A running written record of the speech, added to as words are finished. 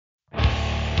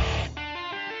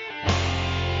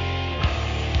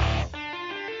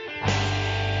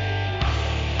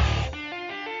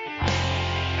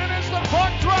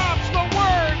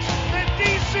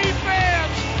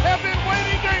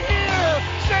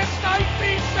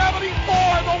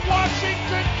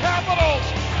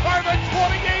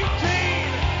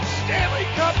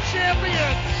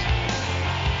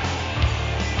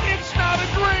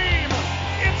dream.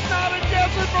 It's not a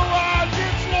desert mirage.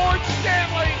 It's Lord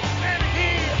Stanley, and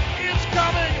he is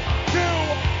coming to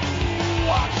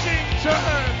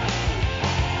Washington.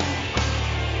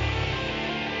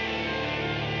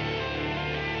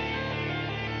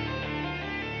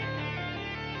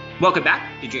 Welcome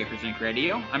back to Japers Inc.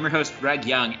 Radio. I'm your host, Greg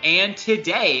Young, and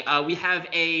today we have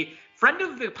a friend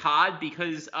of the pod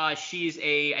because she's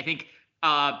I think,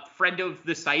 friend of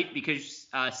the site because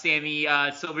Sammy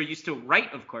Silver used to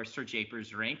write, of course, for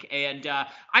Japers Rink, and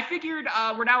I figured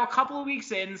we're now a couple of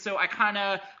weeks in, so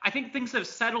I think things have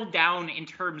settled down in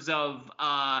terms of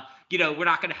we're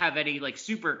not going to have any like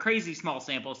super crazy small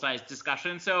sample size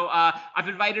discussion. So I've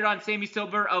invited on Sammy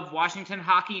Silver of Washington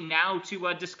Hockey Now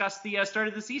to discuss the start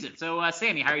of the season. So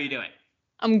Sammy, how are you doing?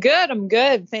 I'm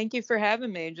good. Thank you for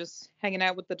having me. Just hanging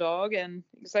out with the dog and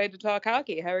excited to talk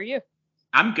hockey. How are you?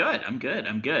 I'm good.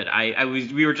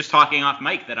 We were just talking off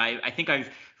mic that I think I've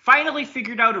finally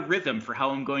figured out a rhythm for how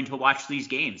I'm going to watch these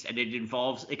games, and it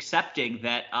involves accepting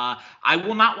that I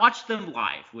will not watch them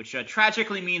live, which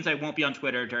tragically means I won't be on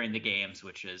Twitter during the games,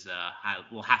 which is I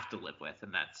will have to live with,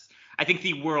 and I think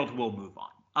the world will move on.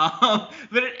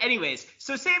 But anyways,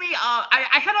 so Sammy,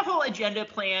 I had a whole agenda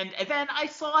planned, and then I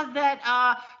saw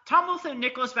that Tom Wilson and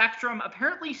Nicholas Backstrom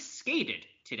apparently skated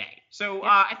today. So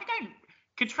I think I'm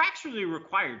contractually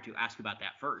required to ask about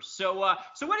that first. So what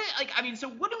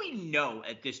do we know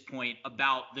at this point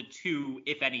about the two,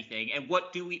 if anything, and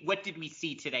what did we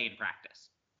see today in practice?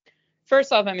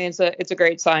 First off, I mean, it's a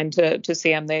great sign to see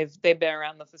them. They've been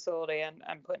around the facility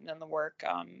and putting in the work.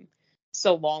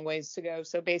 Still long ways to go.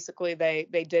 So basically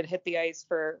they did hit the ice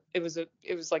for it was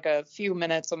like a few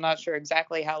minutes. I'm not sure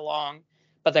exactly how long,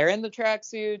 but they're in the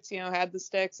tracksuits, had the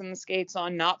sticks and the skates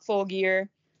on, not full gear.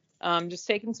 Just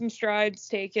taking some strides,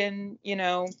 feeling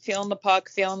the puck,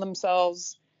 feeling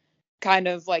themselves, kind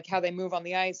of like how they move on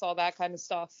the ice, all that kind of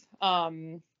stuff.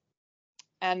 And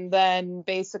then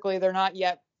basically they're not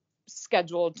yet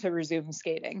scheduled to resume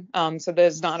skating. So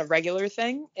this is not a regular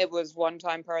thing. It was one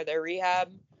time part of their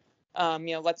rehab.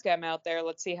 Let's get them out there.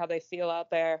 Let's see how they feel out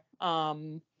there.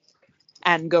 And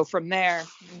go from there.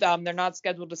 They're not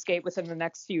scheduled to skate within the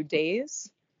next few days.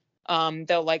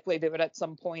 They'll likely do it at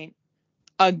some point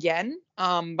again,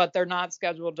 but they're not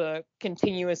scheduled to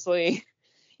continuously,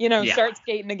 start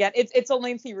skating again. It's a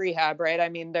lengthy rehab, right? I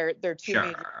mean, they're two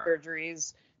major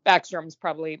surgeries. Backstrom's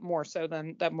probably more so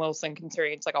than Wilson,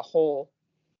 considering it's like a whole.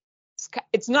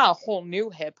 It's not a whole new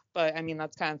hip, but I mean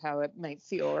that's kind of how it might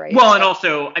feel, right? Well, and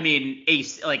also, I mean,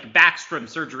 Backstrom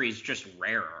surgery is just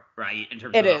rarer, right? In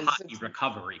terms of the hockey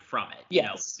recovery from it.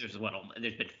 Yes. There's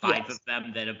been 5 of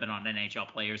them that have been on NHL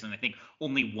players, and I think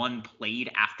only 1 played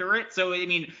after it. So I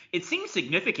mean, it seems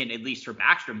significant, at least for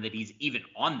Backstrom, that he's even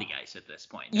on the ice at this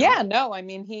point. No, I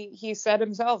mean he said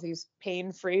himself he's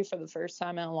pain free for the first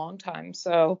time in a long time.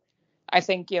 So I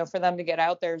think, for them to get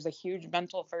out there is a huge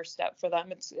mental first step for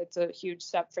them. It's a huge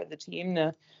step for the team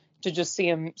to just see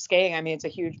him skating. I mean, it's a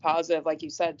huge positive, like you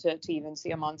said, to even see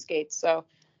him on skates. So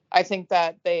I think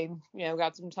that they,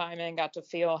 got some time in, got to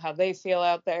feel how they feel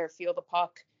out there, feel the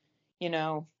puck,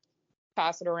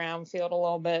 pass it around, feel it a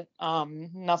little bit.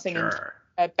 Nothing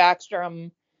at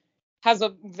Backstrom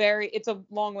it's a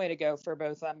long way to go for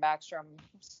both of them. Backstrom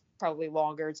probably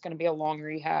longer. It's going to be a long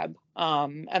rehab.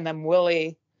 And then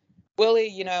Willie,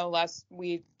 last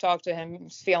we talked to him,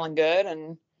 he's feeling good,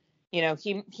 and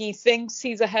he thinks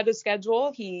he's ahead of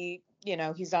schedule. He's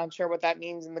not sure what that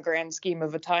means in the grand scheme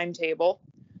of a timetable.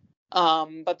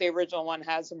 But the original one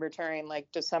has him returning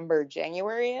like December,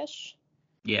 January-ish.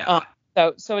 Yeah.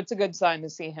 So it's a good sign to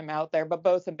see him out there. But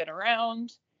both have been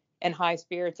around in high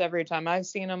spirits every time I've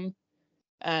seen them,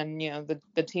 and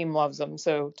the team loves them.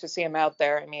 So to see him out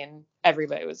there, I mean,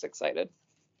 everybody was excited.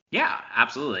 Yeah,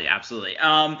 absolutely.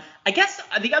 I guess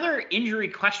the other injury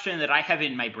question that I have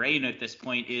in my brain at this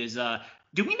point is,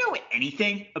 do we know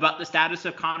anything about the status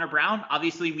of Connor Brown?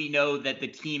 Obviously, we know that the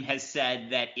team has said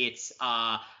that it's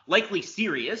likely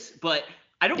serious, but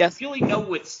I don't really know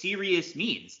what serious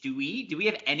means. Do we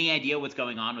have any idea what's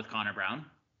going on with Connor Brown?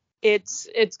 It's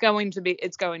going to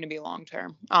be long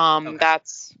term. Okay.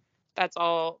 That's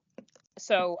all.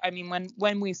 So I mean,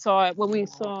 when we saw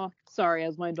sorry,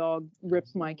 as my dog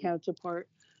rips my couch apart.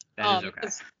 That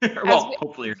is okay. Well,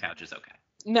 hopefully your couch is okay.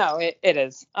 No, it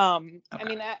is. Okay. I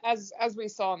mean, as we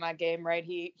saw in that game, right?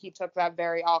 He took that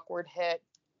very awkward hit.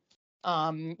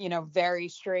 Very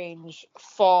strange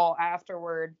fall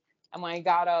afterward. And when he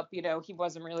got up, he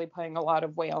wasn't really putting a lot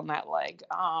of weight on that leg.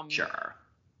 Sure.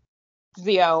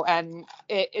 And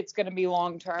it's going to be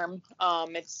long term.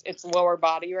 It's lower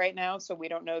body right now, so we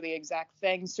don't know the exact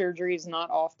thing. Surgery is not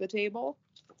off the table.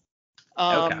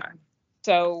 Okay.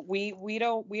 So we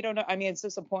don't know. I mean, it's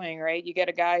disappointing, right? You get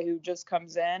a guy who just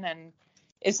comes in and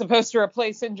is supposed to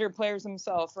replace injured players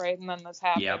himself, right? And then this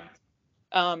happens. Yep.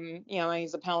 And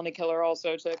he's a penalty killer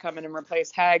also to come in and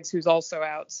replace Hags, who's also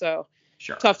out. So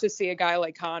Sure. tough to see a guy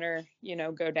like Connor,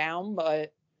 go down,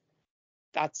 but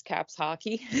that's Caps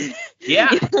hockey. Yeah.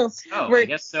 I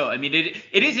guess so. I mean,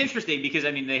 it is interesting because,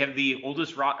 I mean, they have the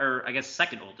oldest or I guess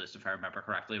second oldest, if I remember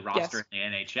correctly, roster in the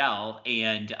NHL.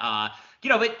 And,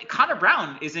 but Connor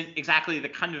Brown isn't exactly the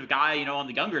kind of guy, on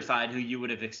the younger side who you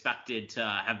would have expected to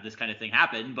have this kind of thing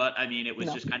happen. But, I mean, it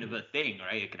was just kind of a thing,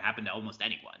 right? It could happen to almost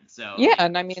anyone. So, yeah.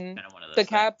 And I mean, kind of one of those the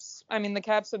Caps, the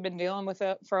Caps have been dealing with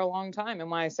it for a long time. And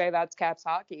when I say that's Caps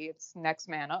hockey, it's next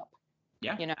man up.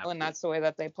 Yeah. And that's the way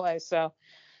that they play. So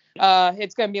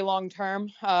it's going to be long term.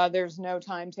 There's no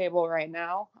timetable right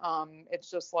now.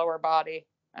 It's just lower body,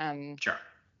 and sure,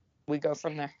 we go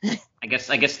from there. I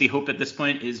guess the hope at this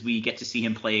point is we get to see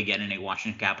him play again in a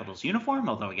Washington Capitals uniform,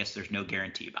 although I guess there's no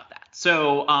guarantee about that.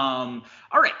 So, all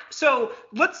right. So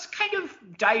let's kind of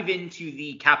dive into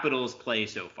the Capitals play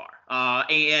so far.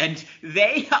 And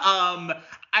they,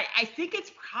 I think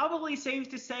it's probably safe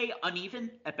to say uneven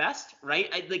at best, right?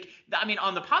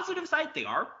 On the positive side, they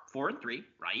are 4-3,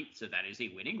 right? So that is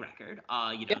a winning record.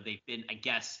 They've been, I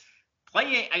guess,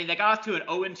 playing. I mean, they got off to an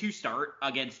 0-2 start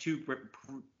against two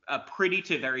pretty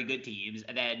to very good teams,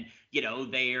 and then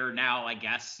they are now, I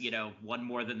guess, one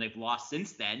more than they've lost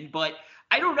since then. But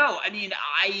I don't know. I mean,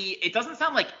 it doesn't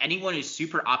sound like anyone is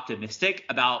super optimistic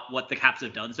about what the Caps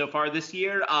have done so far this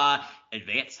year.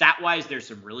 Advanced stat-wise, there's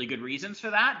some really good reasons for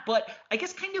that. But I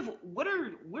guess kind of where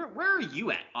are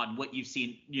you at on what you've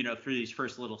seen, through this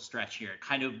first little stretch here?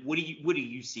 Kind of what are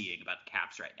you seeing about the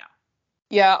Caps right now?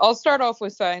 Yeah, I'll start off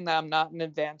with saying that I'm not an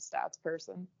advanced stats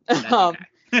person.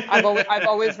 I've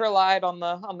always relied on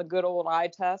the good old eye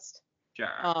test. Sure.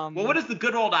 Well, what is the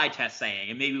good old eye test saying?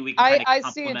 And maybe we can kind of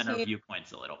complement our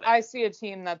viewpoints a little bit. I see a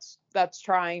team that's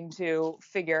trying to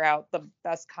figure out the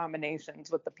best combinations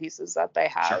with the pieces that they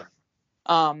have.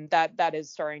 Sure. That is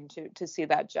starting to see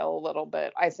that gel a little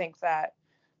bit. I think that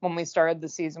when we started the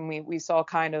season, we saw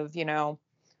kind of,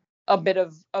 a bit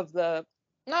of the,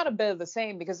 not a bit of the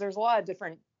same, because there's a lot of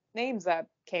different names that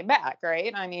came back,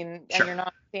 right? I mean, sure. And you're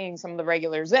not seeing some of the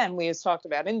regulars in. We just talked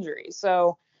about injuries.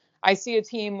 So I see a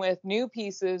team with new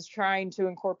pieces trying to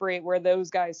incorporate where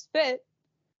those guys fit.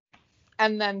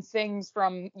 And then things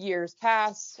from years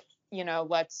past,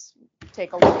 let's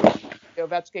take a look at the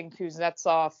Ovechkin,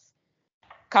 Kuznetsov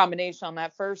combination on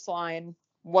that first line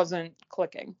wasn't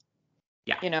clicking.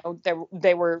 Yeah.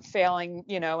 They were failing,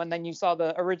 and then you saw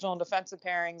the original defensive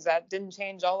pairings that didn't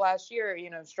change all last year,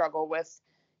 struggle with,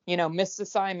 missed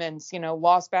assignments,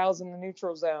 lost battles in the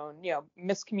neutral zone,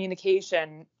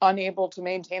 miscommunication, unable to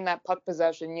maintain that puck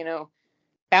possession,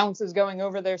 bounces going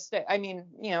over their stick. I mean,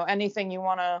 any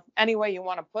way you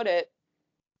want to put it,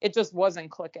 it just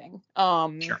wasn't clicking.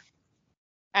 Sure.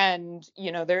 And,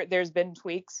 there's been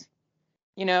tweaks,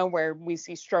 where we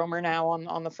see Stromer now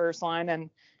on the first line,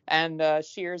 and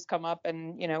Shears come up,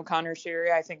 and Connor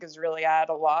Sheary I think has really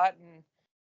added a lot. And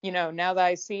now that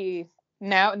I see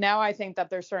now I think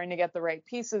that they're starting to get the right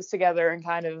pieces together and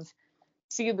kind of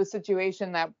see the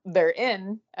situation that they're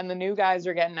in, and the new guys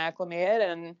are getting acclimated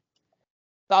and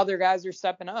the other guys are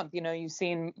stepping up. You've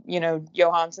seen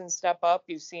Johansson step up,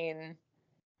 you've seen,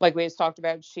 like we just talked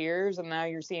about, Shears, and now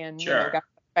you're seeing guys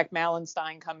like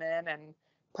Malenstein come in, and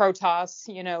Protas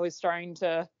is starting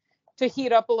to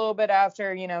heat up a little bit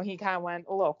after, he kind of went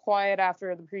a little quiet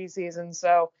after the preseason.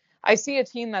 So I see a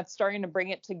team that's starting to bring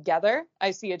it together. I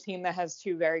see a team that has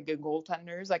two very good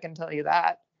goaltenders. I can tell you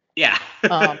that. Yeah.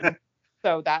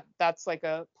 So that's like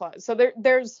a plus. So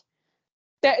there's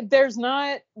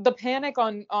not the panic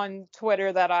on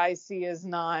Twitter that I see is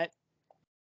not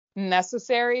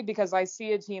necessary, because I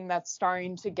see a team that's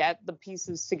starting to get the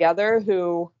pieces together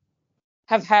who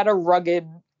have had a rugged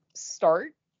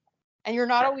start. And you're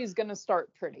not always going to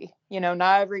start pretty.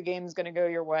 Not every game is going to go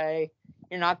your way.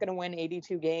 You're not going to win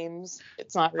 82 games.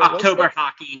 It's not realistic. October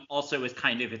hockey also is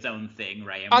kind of its own thing,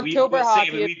 right? And we've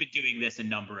been doing this a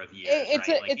number of years, it's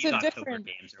right? It's a October different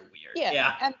games are weird.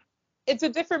 Yeah. And it's a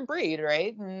different breed,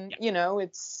 right? And,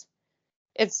 it's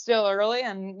still early,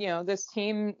 and, this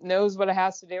team knows what it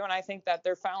has to do. And I think that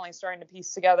they're finally starting to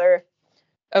piece together,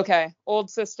 okay, old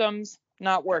systems,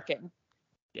 not working.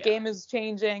 Yeah. Game is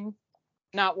changing.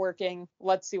 Not working.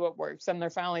 Let's see what works. And they're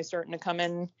finally starting to come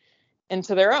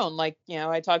into their own. Like,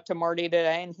 I talked to Marty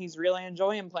today, and he's really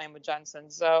enjoying playing with Jensen.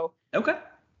 So okay,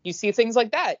 you see things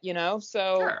like that,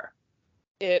 So sure.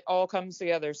 it all comes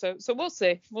together. So we'll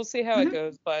see. We'll see how Mm-hmm. it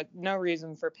goes, but no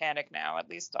reason for panic now, at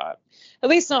least not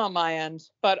on my end.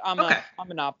 But I'm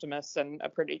an optimist and a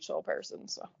pretty chill person,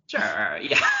 so. Sure.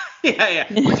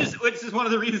 Yeah. Which is one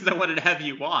of the reasons I wanted to have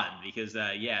you on, because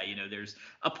there's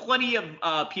plenty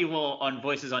of people on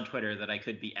Voices on Twitter that I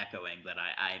could be echoing that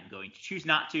I am going to choose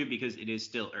not to, because it is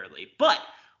still early. But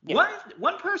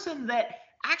one person that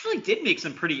actually did make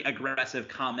some pretty aggressive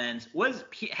comments was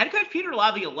head coach Peter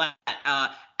Laviolette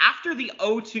after the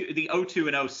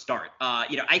 0-2-0 start.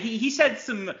 He said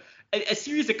a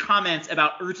series of comments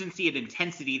about urgency and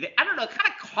intensity that, I don't know, kind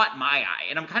of caught my eye.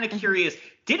 And I'm kind of curious,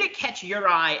 did it catch your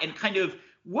eye? And kind of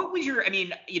what was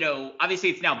obviously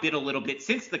it's now been a little bit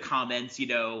since the comments,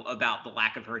 about the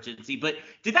lack of urgency, but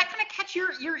did that kind of catch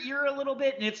your ear a little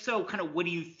bit? And if so, kind of what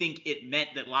do you think it meant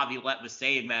that Laviolette was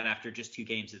saying that after just 2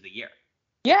 games of the year?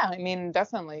 Yeah, I mean,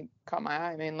 definitely caught my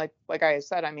eye. I mean, like I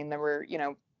said, I mean, there were,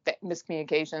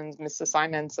 miscommunications, missed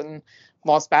assignments, and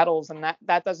lost battles, and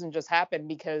that doesn't just happen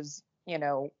because,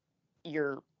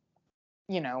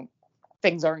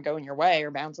 things aren't going your way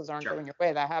or bounces aren't going your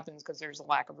way. That happens because there's a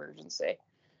lack of urgency.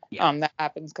 Yeah. That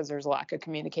happens because there's a lack of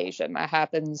communication. That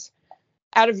happens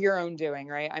out of your own doing,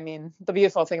 right? I mean, the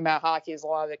beautiful thing about hockey is a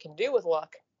lot of it can do with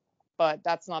luck, but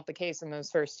that's not the case in those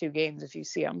first 2 games if you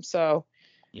see them. So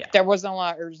there wasn't a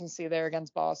lot of urgency there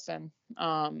against Boston.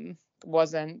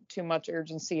 Wasn't too much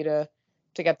urgency to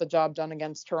get the job done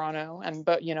against Toronto,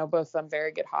 but both of them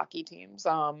very good hockey teams.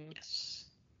 And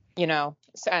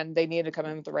they need to come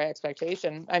in with the right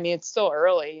expectation. I mean, it's still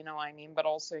early, but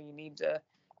also you need to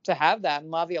have that.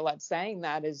 And Laviolette saying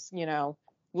that is,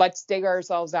 let's dig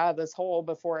ourselves out of this hole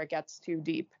before it gets too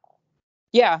deep.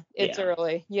 Yeah, it's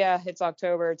early. Yeah, it's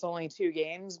October. It's only 2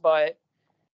 games, but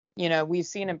we've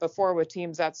seen it before with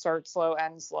teams that start slow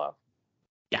and slow.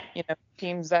 Yeah.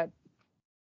 Teams that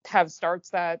have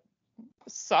starts that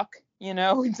suck,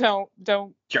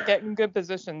 don't get in good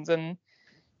positions. And,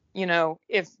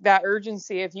 if that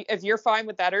urgency, if you're fine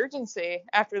with that urgency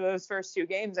after those first 2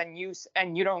 games and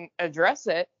you don't address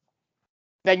it,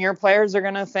 then your players are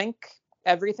going to think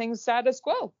everything's status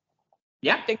quo.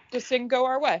 Yeah. Think this didn't go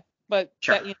our way. But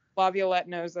Laviolette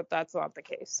knows that that's not the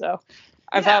case. So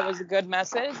I thought it was a good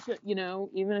message,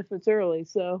 even if it's early.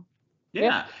 So,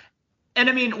 yeah. And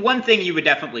I mean, one thing you would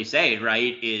definitely say,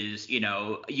 right, is,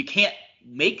 you can't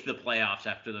make the playoffs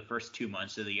after the first 2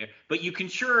 months of the year, but you can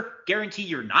sure guarantee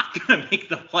you're not going to make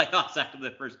the playoffs after the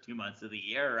first 2 months of the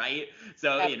year, right?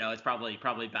 So, it's probably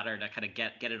better to kind of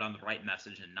get it on the right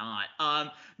message and not.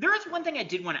 There is one thing I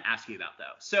did want to ask you about,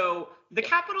 though. So the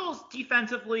Capitals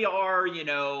defensively are,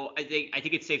 I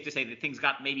think it's safe to say that things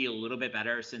got maybe a little bit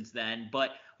better since then,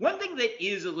 but one thing that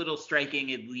is a little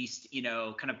striking, at least,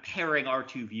 kind of pairing our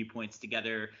 2 viewpoints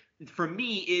together for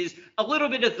me, is a little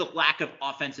bit of the lack of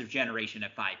offensive generation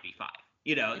at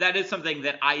 5v5. That is something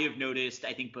that I have noticed,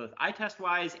 I think both eye test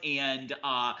wise and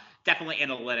definitely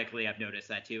analytically I've noticed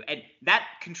that too. And that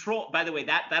control, by the way,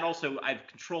 that also I've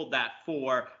controlled that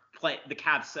for the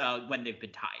Caps when they've been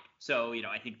tied. So,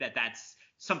 I think that's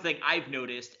something I've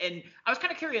noticed. And I was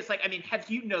kind of curious, have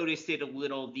you noticed it a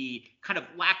little, the kind of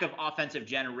lack of offensive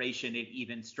generation at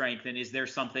even strength? And is there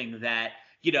something that,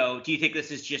 do you think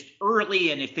this is just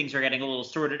early and if things are getting a little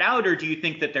sorted out, or do you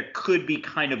think that there could be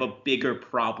kind of a bigger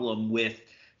problem with,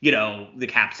 the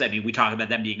Caps? I mean, we talk about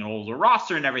them being an older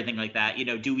roster and everything like that.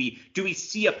 Do we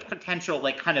see a potential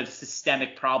kind of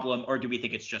systemic problem, or do we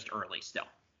think it's just early still?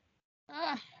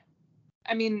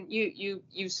 I mean,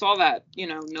 you saw that,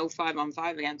 no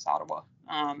 5-on-5 against Ottawa.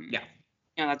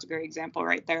 That's a great example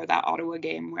right there, that Ottawa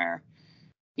game where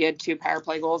you had 2 power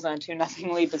play goals and a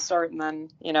 2-0 lead to start, and then,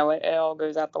 it all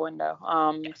goes out the window.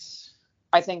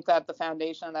 I think that the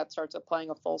foundation of that starts at playing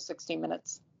a full 60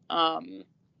 minutes.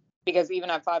 Because even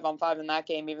at 5-on-5 in that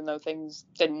game, even though things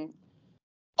didn't,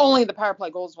 only the power play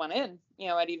goals went in,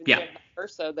 at even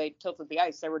first, so they tilted the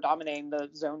ice. They were dominating the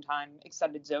zone time,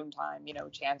 extended zone time,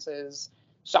 chances,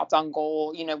 shots on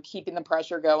goal, keeping the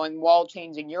pressure going while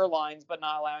changing your lines, but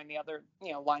not allowing the other,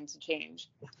 lines to change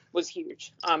was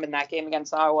huge in that game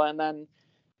against Iowa. And then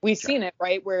we've seen it,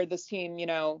 right, where this team,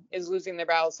 is losing their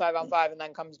battles 5-on-5 and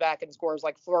then comes back and scores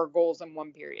 4 goals in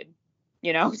 1 period,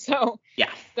 so.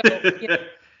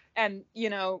 And,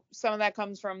 some of that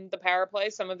comes from the power play.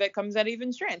 Some of it comes at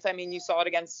even strength. I mean, you saw it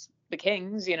against the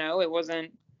Kings, it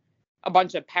wasn't a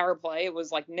bunch of power play. It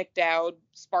was Nick Dowd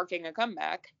sparking a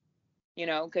comeback,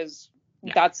 because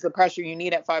that's the pressure you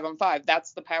need at 5-on-5.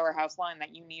 That's the powerhouse line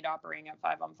that you need operating at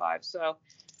 5-on-5. So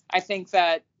I think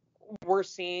that we're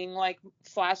seeing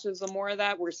flashes of more of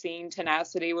that. We're seeing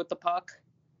tenacity with the puck.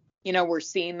 We're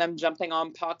seeing them jumping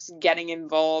on pucks, getting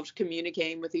involved,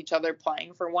 communicating with each other,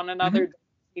 playing for one another.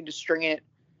 need to string it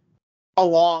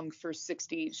along for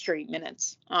 60 straight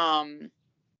minutes.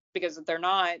 Because if they're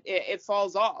not, it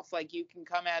falls off. Like, you can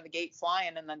come out of the gate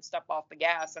flying and then step off the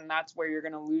gas, and that's where you're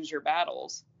going to lose your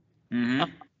battles.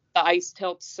 Mm-hmm. The ice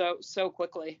tilts so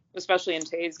quickly, especially in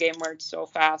today's game where it's so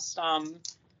fast.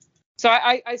 So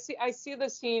I see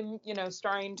this team,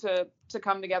 starting to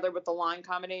come together with the line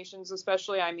combinations,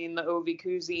 especially. I mean, the Ovi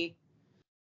Kuzi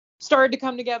started to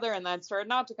come together, and then started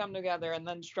not to come together, and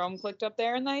then Strome clicked up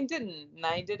there, and then he didn't, and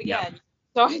then he did again. Yep.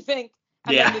 So I think,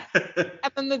 and Yeah.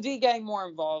 then the D getting more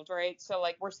involved, right? So,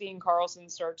 like, we're seeing Carlson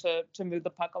start to move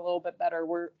the puck a little bit better.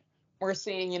 We're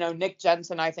seeing, Nick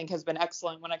Jensen, I think, has been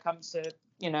excellent when it comes to,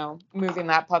 moving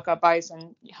that puck up ice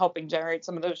and helping generate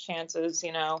some of those chances.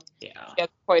 Yeah. He has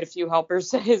quite a few helpers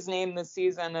to his name this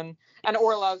season, and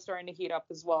Orlov's starting to heat up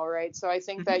as well, right? So I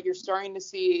think that you're starting to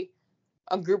see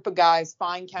a group of guys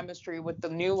find chemistry with the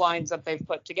new lines that they've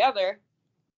put together.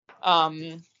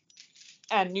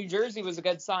 And New Jersey was a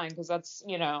good sign, because that's,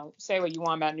 say what you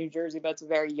want about New Jersey, but it's a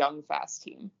very young, fast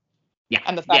team. Yeah,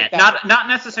 and the fact that not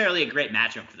necessarily a great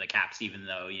matchup for the Caps, even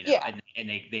though and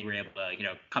they were able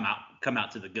to come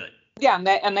out to the good. Yeah,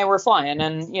 and they were flying,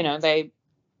 and they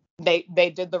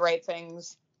did the right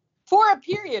things for a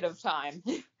period of time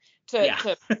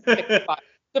to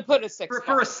put a 6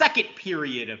 for a second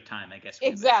period of time, I guess.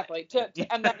 Exactly.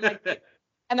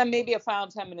 And then maybe a final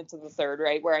 10 minutes of the third,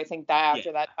 right, where I think that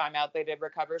after that timeout they did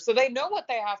recover, so they know what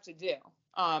they have to do.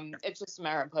 It's just a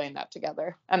matter of putting that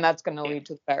together, and that's going to lead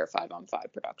to better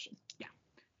 5-on-5 production. Yeah.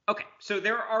 Okay, so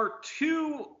there are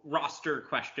two roster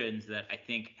questions that I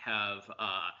think have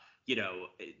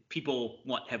people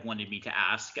have wanted me to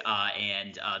ask,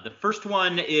 and the first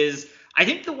one is, I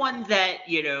think, the one that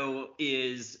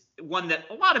is one that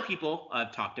a lot of people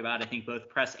have talked about, I think both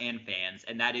press and fans,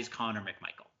 and that is Connor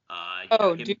McMichael.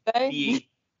 Do they?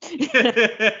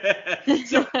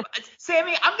 So,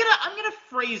 Sammy, I'm gonna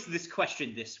phrase this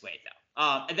question this way,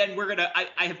 though, and then I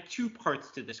have two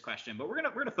parts to this question, but we're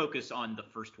gonna focus on the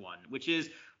first one, which is,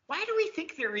 why do we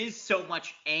think there is so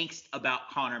much angst about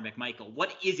Connor McMichael?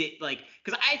 What is it like?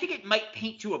 Because I think it might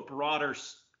paint to a broader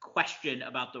question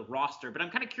about the roster, but I'm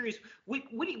kind of curious. What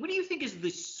do you think is the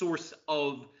source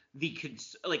of the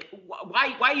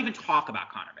why even talk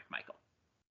about Connor McMichael?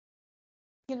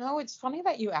 It's funny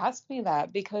that you asked me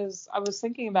that, because I was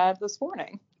thinking about it this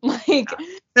morning. I think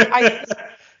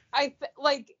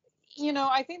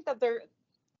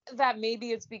that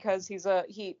maybe it's because he is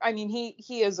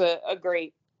a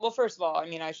great, well, first of all,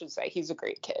 I should say he's a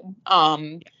great kid.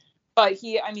 But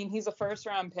he's a first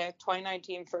round pick,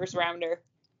 2019 first rounder,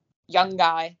 young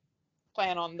guy,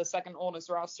 playing on the second oldest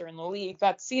roster in the league.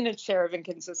 That's seen its share of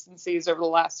inconsistencies over the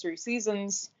last 3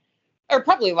 seasons. Or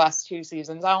probably last 2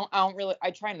 seasons.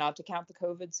 I try not to count the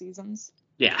COVID seasons.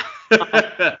 Yeah.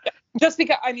 Just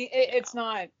because, it's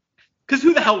not. Because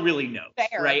who the hell really knows,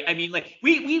 fair. Right?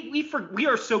 We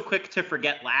are so quick to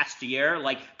forget last year,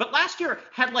 but last year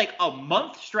had a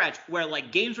month stretch where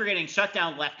games were getting shut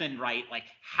down left and right.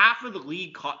 Half of the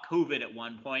league caught COVID at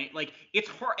one point. It's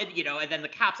hard, and then the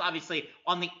Caps, obviously,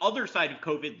 on the other side of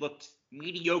COVID, looked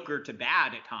mediocre to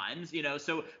bad at times,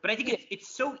 but I think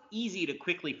it's so easy to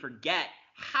quickly forget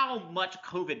how much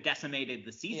COVID decimated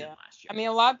the season last year.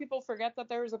 A lot of people forget that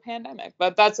there was a pandemic,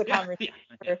 but that's a conversation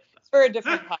for a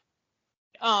different time.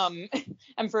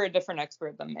 And for a different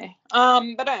expert than me.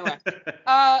 But anyway,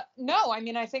 no,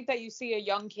 I think that you see a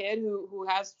young kid who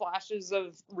has flashes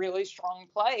of really strong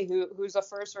play, who's a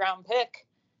first round pick,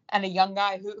 and a young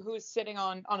guy who's sitting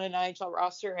on an NHL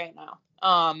roster right now.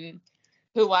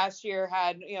 Who last year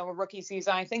had, a rookie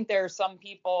season. I think there are some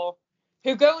people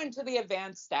who go into the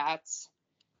advanced stats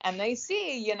and they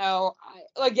see,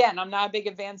 again, I'm not a big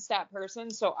advanced stat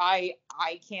person, so I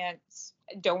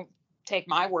don't take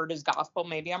my word as gospel.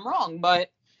 Maybe I'm wrong,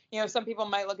 but some people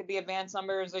might look at the advanced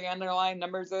numbers or the underlying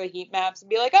numbers of the heat maps and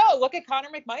be like, oh, look at Connor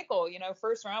McMichael,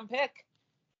 first round pick,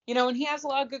 and he has a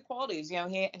lot of good qualities. He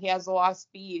has a lot of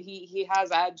speed. He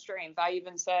has ad strength. I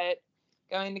even said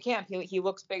going to camp, he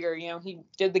looks bigger. He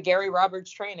did the Gary Roberts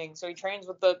training, so he trains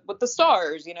with the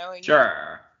stars.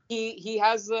 Sure. He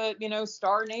has the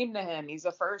star named to him. He's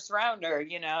a first rounder,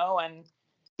 and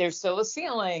there's still a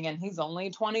ceiling, and he's only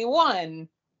 21.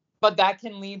 But that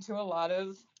can lead to a lot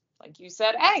of, like you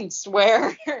said, angst,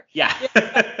 where a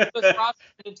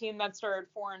team that started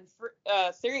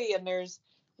 4-3, and there's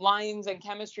lines and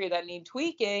chemistry that need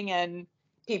tweaking, and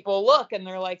people look and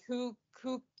they're like,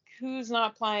 who's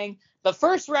not playing? The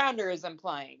first rounder isn't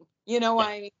playing.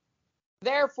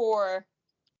 Therefore,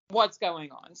 what's going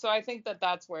on? So I think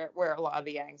that's where a lot of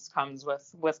the angst comes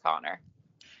with Connor.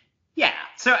 Yeah.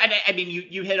 So I mean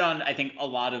you hit on I think a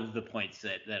lot of the points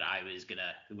that I was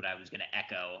gonna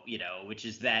echo, which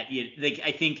is that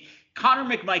I think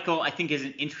Connor McMichael I think is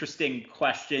an interesting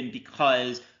question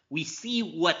because we see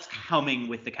what's coming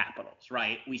with the Capitals,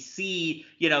 right? We see,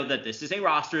 that this is a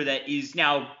roster that is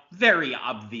now very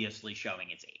obviously showing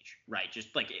its age, right?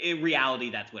 Just like in reality,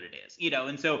 that's what it is,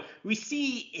 and so we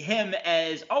see him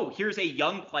as, oh, here's a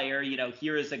young player,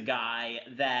 here is a guy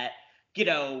that,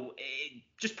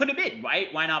 just put him in,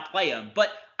 right? Why not play him?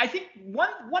 But I think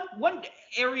one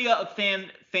area of fan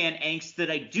angst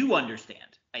that I do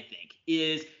understand, I think,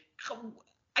 is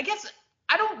I guess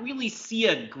I don't really see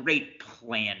a great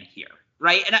plan here,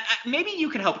 right? And maybe you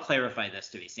can help clarify this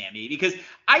to me, Sammy, because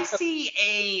I see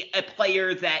a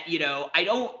player that, I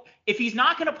don't. If he's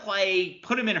not going to play,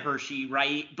 put him in Hershey,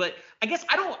 right? But I guess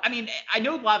I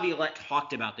know Laviolette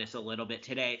talked about this a little bit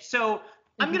today. So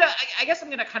I guess I'm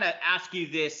gonna kind of ask you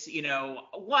this,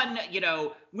 one,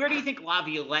 where do you think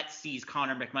Laviolette sees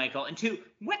Connor McMichael? And two,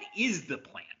 what is the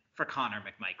plan for Connor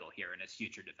McMichael here in his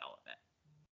future development?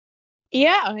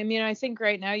 Yeah, I mean, I think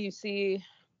right now you see,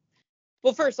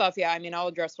 well, first off, yeah, I mean, I'll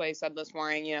address what he said this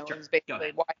morning, Sure. It was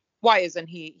basically why isn't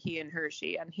he in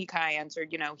Hershey? And he kind of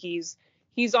answered,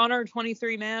 he's on our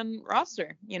 23-man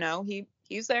roster,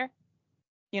 he's there,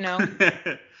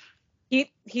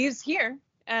 he's here.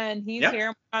 And he's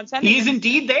here. He's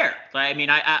indeed there. I mean,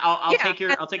 I'll take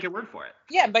your word for it.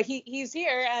 Yeah, but he's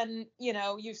here, and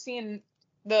you've seen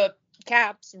the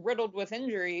Caps riddled with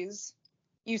injuries.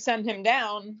 You send him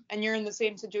down, and you're in the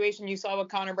same situation you saw with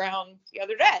Connor Brown the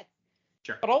other day.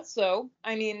 Sure. But also,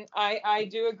 I mean, I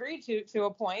do agree to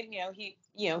a point.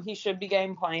 He should be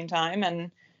getting playing time, and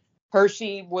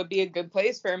Hershey would be a good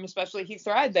place for him, especially he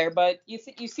thrived there. But you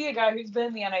see a guy who's been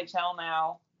in the NHL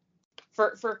now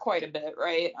for quite a bit,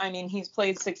 right? I mean, he's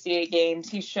played 68 games.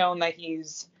 He's shown that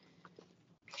he's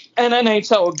an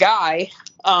NHL guy.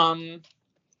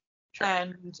 Sure.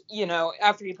 And,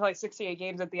 after you play 68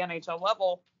 games at the NHL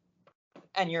level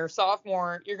and you're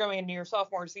going into your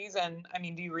sophomore season, I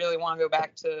mean, do you really want to go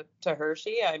back to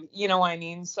Hershey? You know what I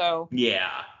mean? So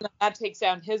yeah, that takes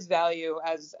down his value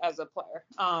as a player.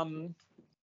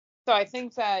 So I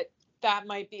think that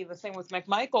might be the thing with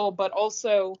McMichael, but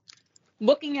also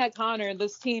looking at Connor,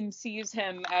 this team sees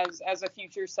him as a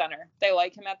future center. They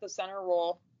like him at the center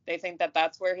role. They think that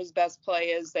that's where his best play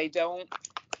is. They don't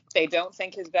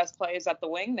think his best play is at the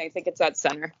wing. They think it's at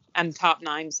center and top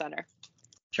 9 center.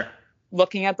 Sure.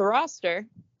 Looking at the roster,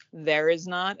 there is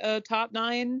not a top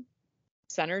 9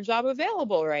 center job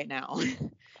available right now.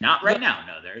 Not right now.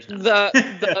 No, there's not.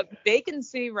 The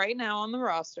vacancy right now on the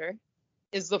roster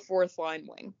is the 4th line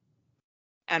wing.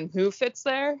 And who fits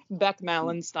there? Beck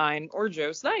Malenstein or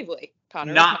Joe Snively.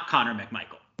 Connor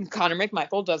McMichael. Connor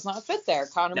McMichael does not fit there.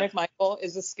 Connor McMichael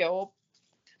is a skill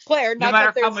player. No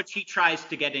matter how much he tries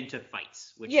to get into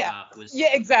fights, which was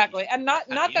exactly. And not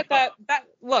that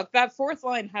look, that 4th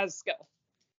line has skill.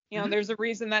 There's a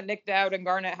reason that Nick Dowd and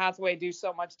Garnet Hathaway do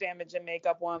so much damage and make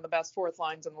up one of the best 4th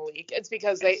lines in the league. It's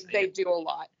because they do a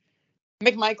lot.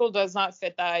 McMichael does not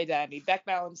fit that identity. Beck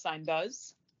Malenstein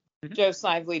does. Joe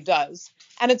Snively does.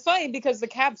 And it's funny because the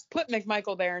Caps put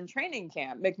McMichael there in training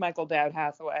camp, McMichael, Dowd,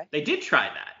 Hathaway. They did try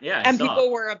that. Yeah. And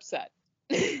people were upset.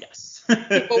 Yes.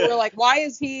 People were like, why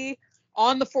is he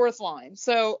on the 4th line?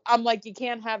 So I'm like, you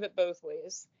can't have it both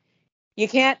ways. You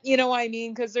can't, you know what I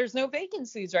mean? Because there's no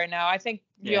vacancies right now. I think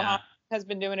Johan has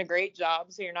been doing a great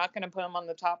job, so you're not going to put him on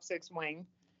the top 6 wing.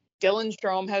 Dylan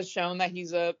Strome has shown that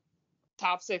he's a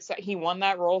top 6. He won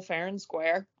that role fair and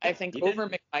square, I think, over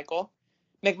McMichael.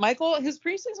 McMichael, his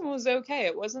preseason was okay.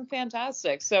 It wasn't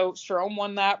fantastic. So Strome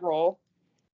won that role.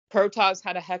 Protas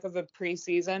had a heck of a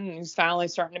preseason, and he's finally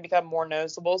starting to become more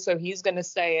noticeable, so he's going to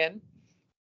stay in.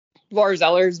 Lars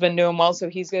Eller's been doing well, so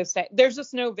he's going to stay. There's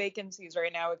just no vacancies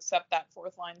right now except that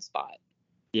 4th line spot.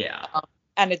 Yeah.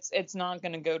 And it's not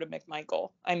going to go to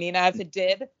McMichael. I mean, if it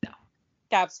did,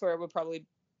 Caps Twitter would probably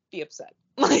be upset.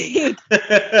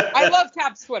 I love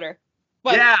Caps Twitter.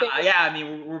 But I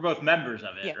mean, we're both members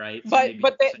of it, right? So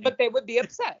but they would be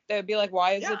upset. They would be like,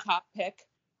 why is the top pick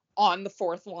on the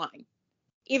 4th line?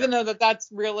 Even though that's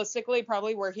realistically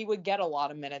probably where he would get a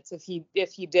lot of minutes if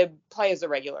he did play as a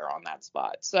regular on that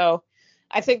spot. So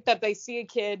I think that they see a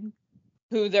kid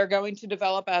who they're going to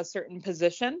develop at a certain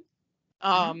position,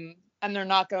 and they're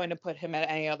not going to put him at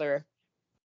any other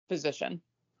position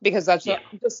because that's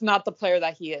just not the player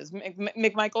that he is.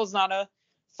 McMichael's not a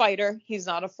fighter. He's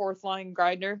not a 4th line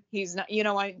grinder. He's not,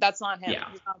 that's not him.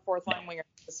 He's not a 4th line winger,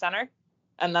 the center,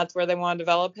 and that's where they want to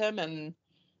develop him, and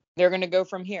they're going to go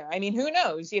from here. I mean, who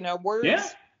knows?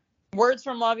 words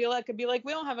from Laviolette could be like,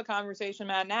 we don't have a conversation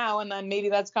about now, and then maybe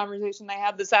that's a conversation they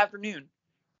have this afternoon,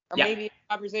 or maybe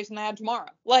a conversation they had tomorrow.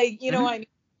 Like, you know, I mean,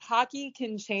 hockey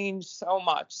can change so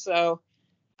much. So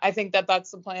I think that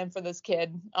that's the plan for this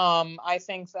kid. I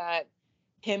think that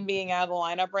him being out of the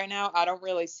lineup right now, I don't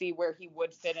really see where he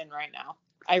would fit in right now.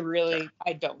 I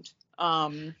don't.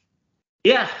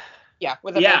 Yeah. Yeah.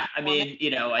 I mean, you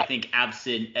know, I think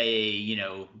absent a, you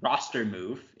know, roster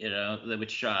move, you know,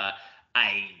 which I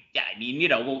mean, you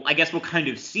know, well, I guess we'll kind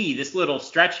of see this little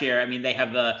stretch here. I mean, they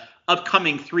have a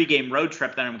upcoming 3-game road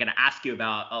trip that I'm going to ask you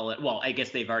about. Well, I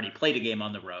guess they've already played a game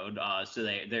on the road, so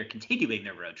they're continuing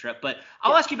their road trip. But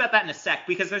I'll ask you about that in a sec,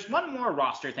 because there's one more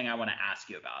roster thing I want to ask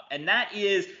you about, and that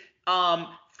is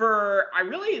for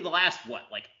the last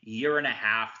year and a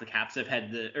half, the Caps have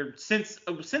had since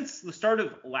the start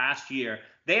of last year,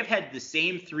 they have had the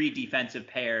same 3 defensive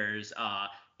pairs,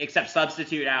 except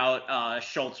substitute out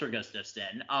Schultz or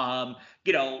Gustafsson,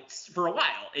 you know, for a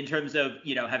while, in terms of,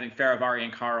 you know, having Fehérváry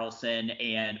and Karlsson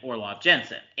and Orlov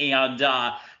Jensen. And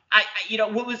you know,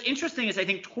 what was interesting is I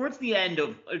think towards the end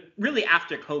of really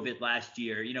after COVID last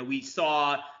year, you know, we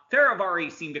saw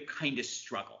Fehérváry seem to kind of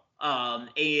struggle.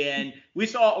 And we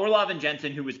saw Orlov and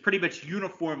Jensen, who was pretty much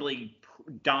uniformly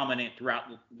dominant throughout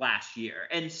last year.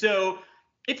 And so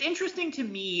it's interesting to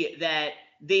me that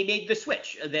they made the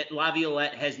switch, that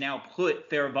Laviolette has now put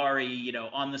Fehérváry, you know,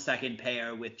 on the second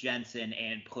pair with Jensen,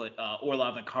 and put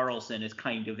Orlov and Karlsson as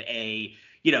kind of a,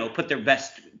 you know, put their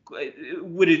best,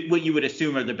 what you would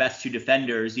assume are the best 2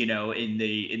 defenders, you know, in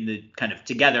the kind of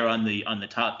together on the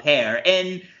top pair.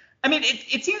 And I mean,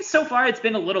 it seems so far it's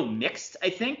been a little mixed,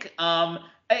 I think.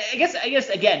 I guess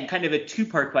again, kind of a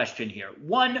 2-part question here.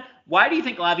 1, why do you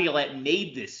think Laviolette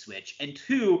made this switch? And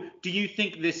 2, what do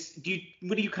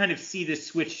you kind of see this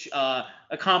switch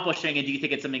accomplishing? And do you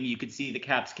think it's something you could see the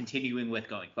Caps continuing with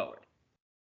going forward?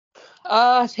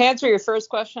 To answer your first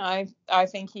question, I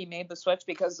think he made the switch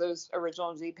because those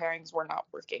original Z pairings were not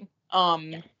working.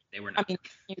 They were not. I mean,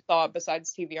 you saw it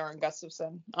besides TVR and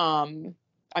Gustafsson.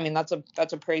 I mean, that's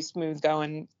a pretty smooth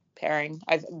going pairing.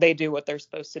 They do what they're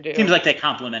supposed to do. Seems like they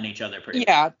complement each other pretty well.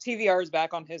 Yeah, TVR is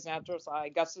back on his natural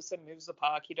side. Gustafsson moves the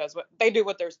puck. They do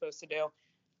what they're supposed to do.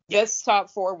 This top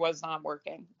 4 was not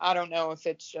working. I don't know if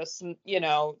it's just, you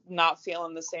know, not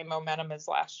feeling the same momentum as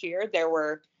last year. There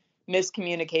were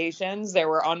miscommunications. There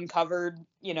were uncovered,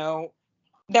 you know,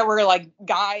 there were like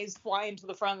guys flying to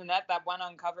the front of the net that went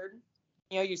uncovered.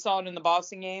 You know, you saw it in the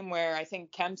Boston game where I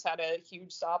think Kemps had a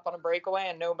huge stop on a breakaway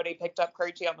and nobody picked up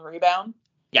Krejci on the rebound.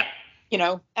 Yeah. You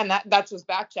know, and that's just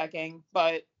back checking,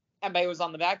 but everybody was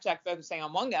on the back check focusing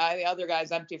on one guy. The other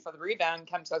guy's empty for the rebound.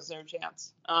 Kemps has no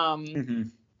chance.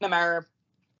 No matter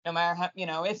how, you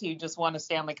know, if you just won a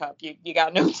Stanley Cup, you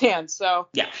got no chance. So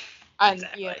yeah, and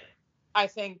exactly. You know, I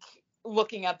think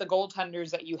looking at the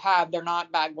goaltenders that you have, they're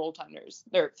not bad goaltenders.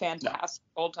 They're fantastic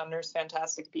goaltenders,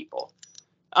 fantastic people.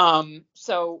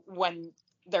 So when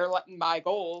they're letting by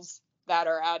goals that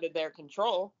are out of their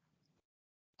control,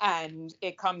 and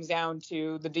it comes down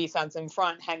to the defense in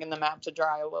front hanging them out to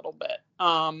dry a little bit.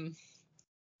 I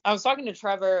was talking to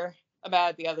Trevor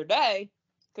about it the other day,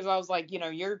 because I was like, you know,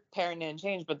 your pairing didn't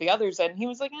change, but the others did. And he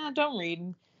was like, don't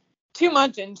read too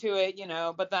much into it, you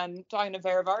know. But then talking to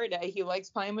Fehérváry today, he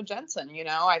likes playing with Jensen, you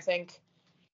know. I think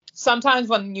sometimes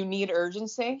when you need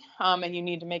urgency and you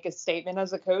need to make a statement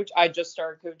as a coach, I just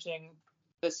started coaching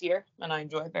this year, and I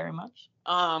enjoy it very much.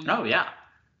 Oh, yeah.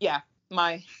 Yeah,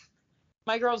 my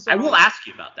girls. I will ask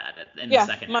you about that in the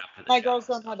second half of the show. My girls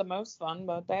don't have the most fun,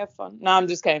 but they have fun. No, I'm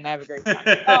just kidding. They have a great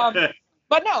time.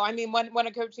 But no, I mean, when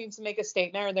a coach needs to make a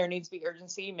statement or there needs to be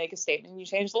urgency, you make a statement, you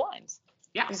change the lines.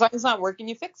 Yeah. As long as it's not working,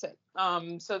 you fix it.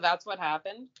 So that's what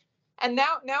happened. And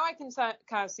now I can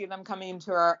kind of see them coming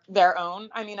into their own.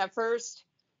 I mean, at first,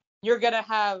 you're going to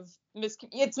have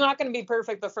it's not going to be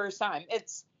perfect the first time.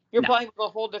 You're playing with a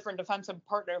whole different defensive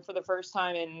partner for the first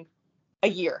time in a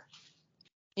year.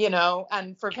 You know,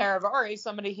 and for Fehérváry,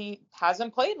 somebody he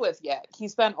hasn't played with yet. He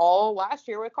spent all last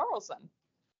year with Karlsson.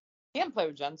 He didn't play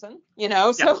with Jensen, you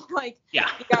know. So you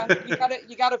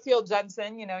gotta feel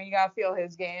Jensen, you know. You gotta feel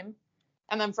his game.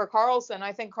 And then for Karlsson,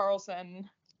 I think Karlsson's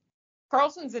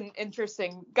an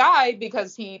interesting guy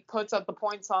because he puts up the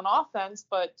points on offense,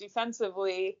 but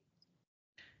defensively,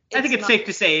 I think it's safe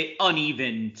to say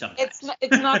uneven sometimes.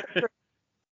 It's not.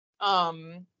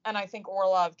 And I think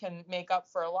Orlov can make up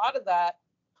for a lot of that.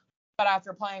 But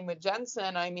after playing with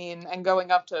Jensen, I mean, and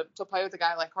going up to play with a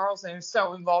guy like Karlsson who's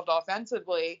so involved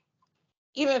offensively,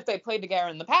 even if they played together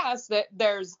in the past,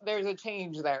 there's a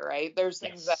change there, right? There's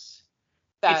things that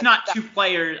it's not 2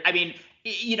 players. I mean,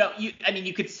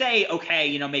 you could say,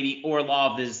 okay, maybe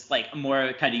Orlov is like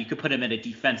more kind of, you could put him in a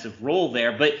defensive role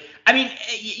there, but I mean,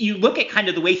 you look at kind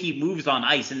of the way he moves on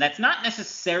ice, and that's not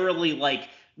necessarily like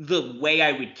the way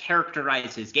I would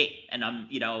characterize his game. And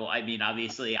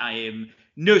obviously I am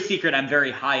no secret I'm very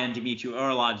high on Dmitry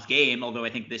Orlov's game, although I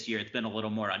think this year it's been a little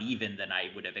more uneven than I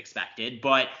would have expected.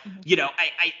 But,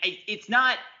 it's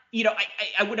not,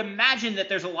 I would imagine that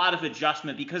there's a lot of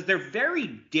adjustment because they're very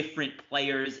different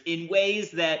players in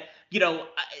ways that,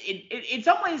 in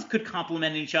some ways could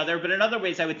complement each other, but in other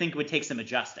ways I would think it would take some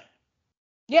adjusting.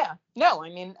 Yeah, no, I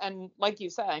mean, and like you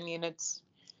said, I mean, it's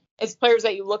players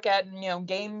that you look at and,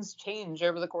 games change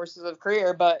over the courses of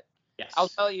career, but yes. I'll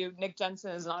tell you, Nick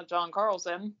Jensen is not John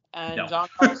Carlson, and no. John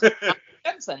Carlson is not Nick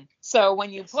Jensen. So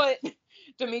when you put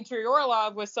Dmitry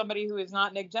Orlov with somebody who is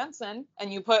not Nick Jensen,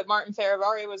 and you put Martin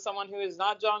Fehervary with someone who is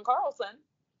not John Carlson,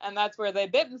 and that's where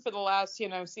they've been for the last,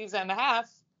 season and a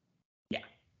half,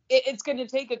 it's going to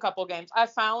take a couple games. I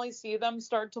finally see them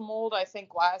start to mold. I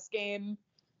think last game,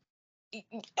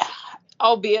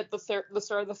 albeit the start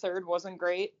of the third wasn't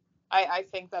great, I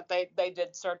think that they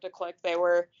did start to click. They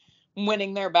were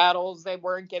winning their battles. They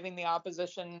weren't giving the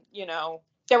opposition,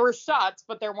 there were shots,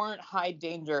 but there weren't high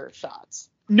danger shots.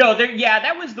 No,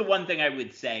 that was the one thing I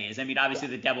would say is, obviously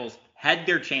the Devils had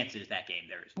their chances that game.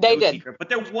 There's no secret, but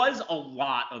there was a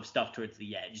lot of stuff towards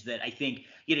the edge that I think,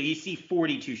 you see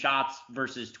 42 shots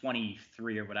versus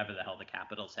 23 or whatever the hell the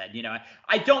Capitals had.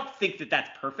 I don't think that that's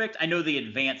perfect. I know the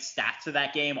advanced stats of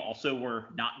that game also were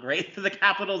not great for the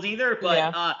Capitals either,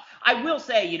 but I will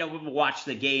say, when we watch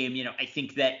the game, I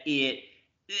think that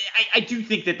I do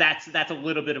think that that's a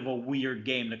little bit of a weird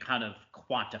game to kind of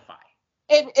quantify.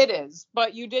 It is,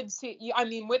 but you did see,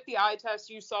 with the eye test,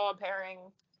 you saw a pairing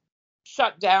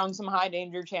shut down some high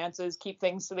danger chances, keep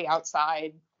things to the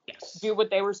outside, do what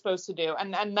they were supposed to do.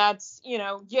 And that's, they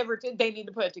need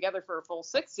to put it together for a full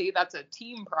 60. That's a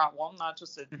team problem, not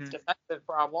just a defensive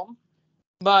problem.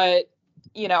 But,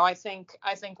 I think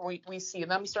we see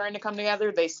them starting to come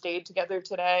together. They stayed together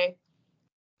today.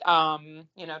 Talking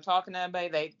to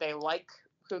everybody, they like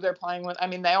who they're playing with.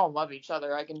 They all love each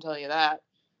other, I can tell you that.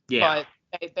 Yeah. But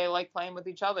they like playing with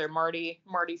each other. Marty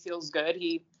feels good.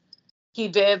 He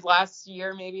did last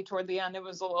year, maybe toward the end, it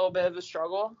was a little bit of a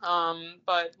struggle.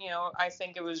 But I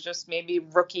think it was just maybe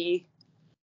rookie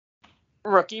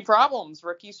problems,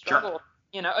 rookie struggle.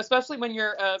 Sure. Especially when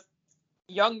you're a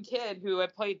young kid who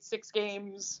had played 6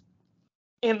 games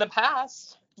in the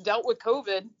past, dealt with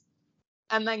COVID,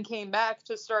 and then came back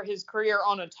to start his career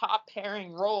on a top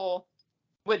pairing role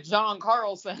with John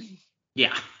Carlson.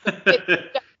 Yeah.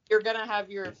 You're going to have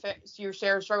your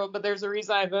share of struggle, but there's a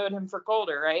reason I voted him for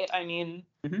Calder, right? A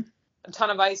ton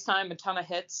of ice time, a ton of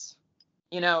hits,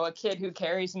 a kid who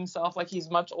carries himself like he's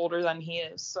much older than he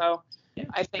is. So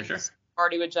I think this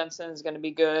party with Jensen is going to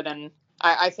be good, and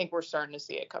I think we're starting to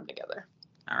see it come together.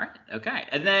 All right. Okay.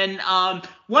 And then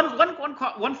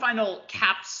one final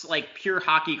Caps, like pure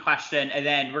hockey question, and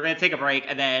then we're going to take a break,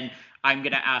 and then I'm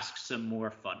going to ask some more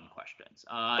fun questions.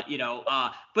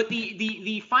 But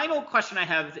the final question I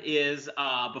have is,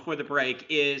 before the break,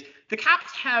 is the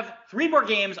Caps have 3 more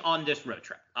games on this road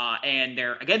trip, and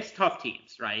they're against tough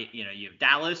teams, right? You have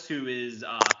Dallas, who is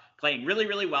playing really,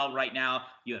 really well right now.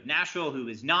 You have Nashville, who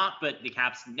is not, but the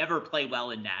Caps never play well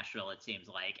in Nashville, it seems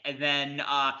like. And then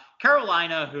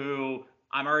Carolina, who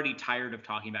I'm already tired of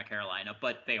talking about Carolina,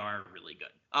 but they are really good.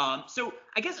 So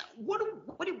I guess what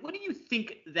do you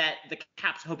think that the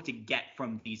Caps hope to get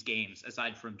from these games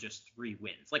aside from just 3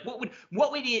 wins? Like what would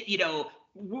it,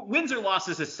 wins or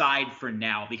losses aside for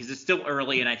now, because it's still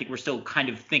early and I think we're still kind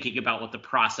of thinking about what the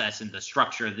process and the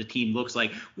structure of the team looks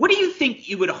like. What do you think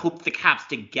you would hope the Caps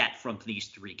to get from these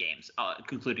 3 games,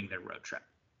 concluding their road trip?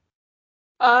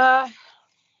 I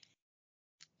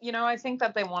think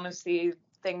that they want to see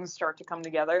things start to come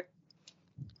together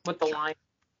with the line.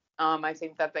 I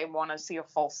think that they want to see a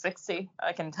full 60.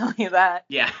 I can tell you that.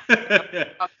 Yeah.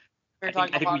 I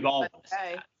think we've all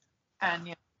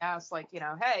and asked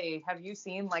hey, have you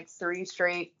seen like 3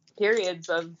 straight periods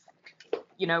of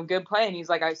good play? And he's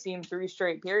like, I've seen 3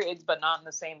 straight periods, but not in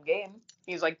the same game.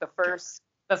 He's like,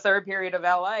 the third period of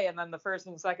LA and then the first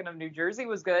and second of New Jersey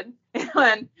was good.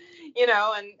 And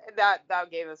that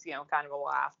gave us kind of a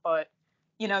laugh, but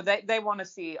they want to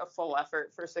see a full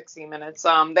effort for 60 minutes.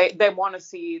 They want to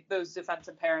see those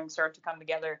defensive pairings start to come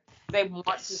together. They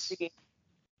want to see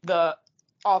the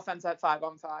offense at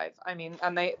 5-on-5.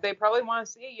 And they probably want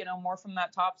to see, more from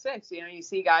that top 6. You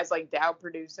see guys like Dow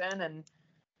producing and,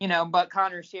 but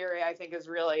Connor Sheary, I think, is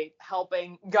really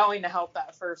going to help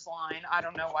that first line. I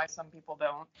don't know why some people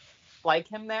don't like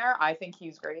him there. I think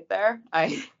he's great there.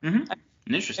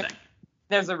 Interesting.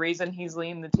 there's a reason he's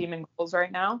leading the team in goals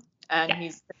right now, and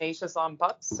he's tenacious on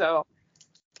pucks. So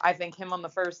I think him on the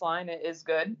first line is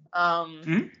good.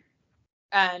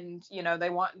 And they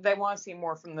want to see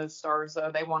more from those stars.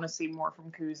 Though they want to see more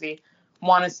from Kuzi,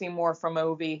 want to see more from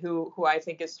Ovi, who I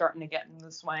think is starting to get in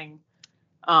the swing.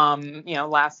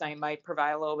 Last night might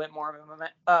provide a little bit more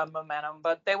of momentum,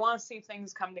 but they want to see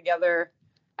things come together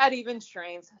at even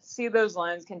strength, see those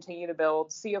lines continue to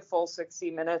build, see a full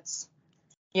 60 minutes,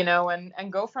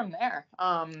 and go from there.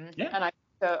 And I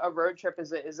think a road trip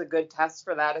is a good test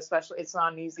for that, especially it's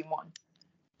not an easy one.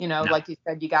 No. Like you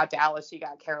said, you got Dallas, you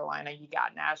got Carolina, you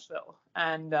got Nashville,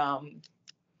 and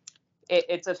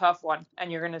it's a tough one.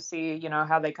 And you're going to see,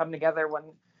 how they come together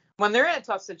when they're in a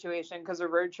tough situation, because a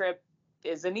road trip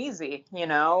isn't easy,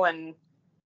 and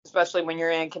especially when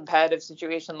you're in a competitive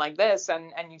situation like this,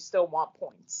 and you still want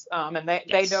points. And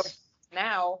they don't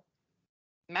now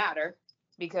matter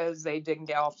because they didn't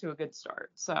get off to a good start.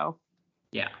 So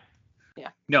yeah.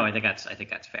 No, I think that's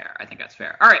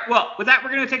fair. All right. Well, with that,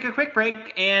 we're going to take a quick break.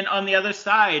 And on the other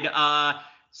side,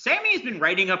 Sammy has been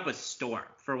writing up a storm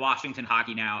for Washington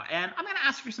Hockey Now. And I'm going to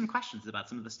ask her some questions about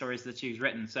some of the stories that she's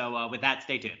written. So with that,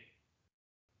 stay tuned.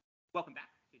 Welcome back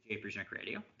to Japers Rink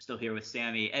Radio. I'm still here with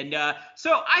Sammy. And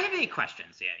so I have a question,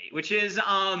 Sammy, which is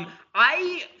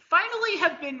I finally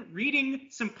have been reading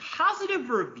some positive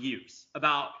reviews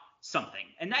about something,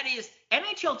 and that is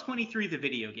NHL 23, the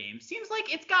video game. Seems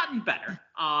like it's gotten better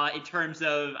in terms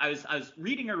of, I was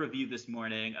reading a review this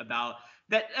morning about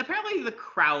that apparently the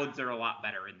crowds are a lot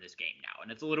better in this game now,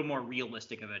 and it's a little more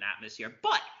realistic of an atmosphere.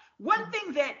 But one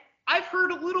thing that I've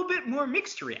heard a little bit more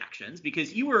mixed reactions,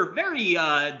 because you were very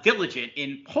diligent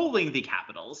in polling the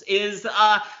Capitals, is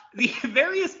the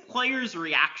various players'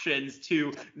 reactions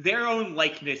to their own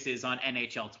likenesses on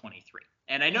NHL 23.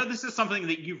 And I know this is something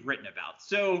that you've written about.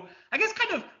 So I guess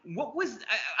kind of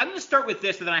I'm going to start with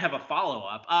this, and then I have a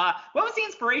follow-up. What was the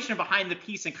inspiration behind the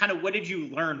piece, and kind of what did you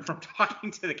learn from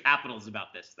talking to the Capitals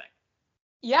about this thing?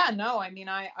 Yeah, no, I mean,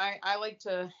 I like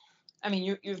to, I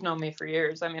mean, you've known me for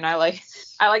years. I mean, I like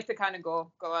to kind of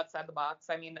go outside the box.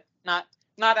 I mean, not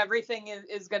everything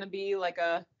is going to be like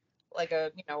a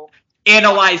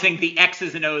analyzing the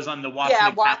X's and O's on the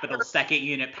Washington Capitals second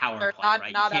unit power play, right?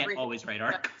 You can't always write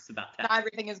articles about that. Not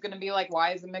everything is going to be like,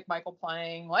 why isn't McMichael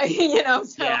playing? Like,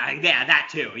 So, yeah, that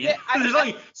too. There's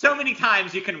only so many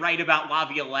times you can write about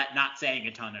Laviolette not saying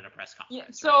a ton at a press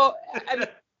conference. Yeah, so,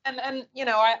 and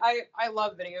I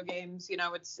love video games.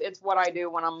 It's what I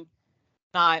do when I'm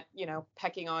not,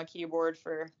 pecking on a keyboard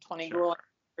for 20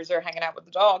 hours or hanging out with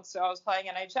the dog. So I was playing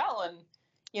NHL, and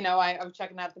I was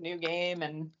checking out the new game,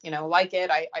 and, like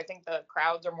it. I think the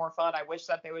crowds are more fun. I wish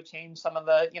that they would change some of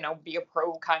the, be a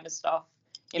pro kind of stuff.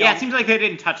 It seems like they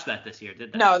didn't touch that this year,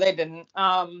 did they? No, they didn't.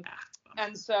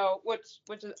 And so, which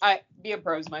is, be a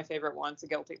pro is my favorite one. It's a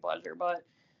guilty pleasure. But,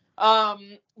 so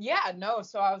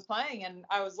I was playing, and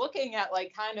I was looking at,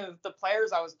 like, kind of the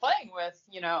players I was playing with,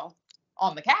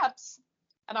 on the Caps.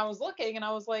 And I was looking, and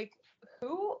I was like,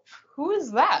 who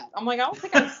is that? I'm like, I don't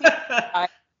think I've seen that guy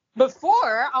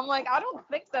before. I'm like, I don't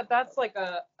think that's like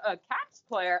a Caps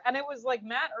player. And it was like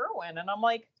Matt Irwin, and I'm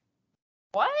like,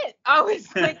 what? I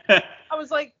was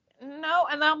like, no.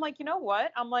 And then I'm like, you know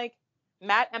what? I'm like,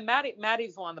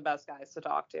 Maddie's one of the best guys to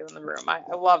talk to in the room. I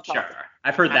love talking. Sure,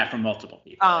 I've heard that from multiple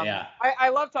people. I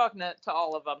love talking to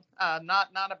all of them. Not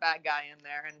a bad guy in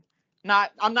there, and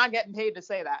I'm not getting paid to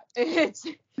say that.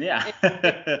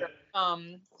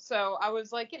 So I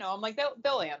was like, I'm like,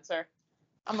 they'll answer.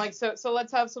 I'm like, so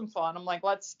let's have some fun. I'm like,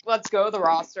 let's go to the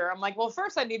roster. I'm like, well,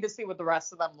 first I need to see what the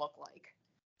rest of them look like.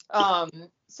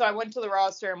 So I went to the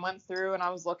roster and went through, and I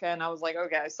was looking, and I was like,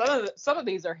 okay, some of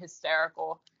these are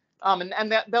hysterical.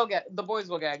 And the boys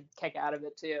will get a kick out of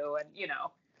it too. And,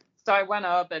 so I went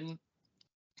up, and,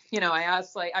 I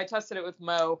asked, like, I tested it with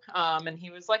Mo, and he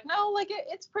was like, no, like,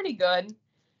 it's pretty good.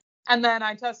 And then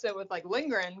I tested it with, like,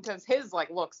 Lindgren, because his, like,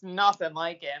 looks nothing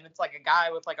like him. It's like a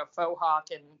guy with, like, a faux hawk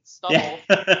and stubble.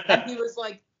 And he was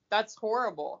like, that's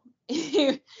horrible.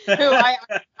 I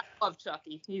love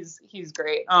Chucky. He's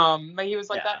great. But he was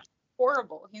like, that's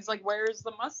horrible. He's like, where's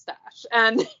the mustache?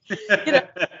 And,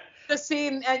 the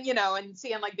scene, and, and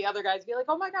seeing, like, the other guys be like,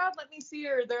 oh, my God, let me see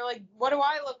her. They're like, what do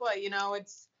I look like?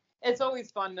 It's always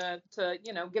fun to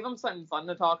give them something fun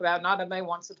to talk about. Not everybody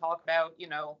wants to talk about,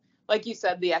 like you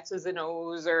said, the X's and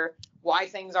O's, or why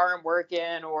things aren't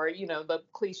working, or, the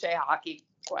cliche hockey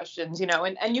questions,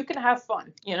 and you can have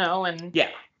fun, and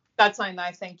that's something that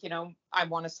I think, I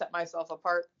want to set myself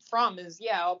apart from is,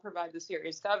 I'll provide the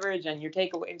serious coverage and your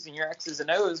takeaways and your X's and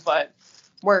O's, but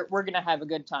we're going to have a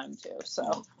good time too.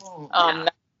 So,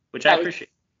 which I appreciate.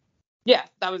 Yeah,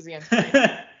 that was the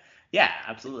answer. Yeah,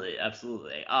 absolutely,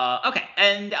 absolutely. Okay,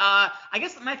 and I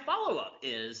guess my follow-up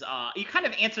is, you kind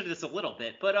of answered this a little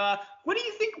bit, but what do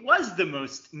you think was the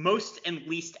most and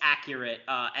least accurate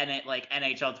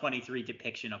NHL 23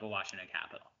 depiction of a Washington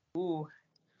Capital? Ooh.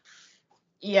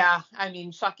 Yeah, I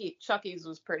mean Chucky's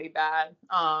was pretty bad.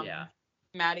 Yeah.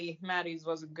 Maddie's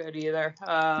wasn't good either.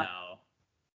 No.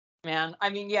 Man, I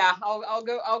mean, yeah, I'll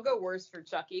go worse for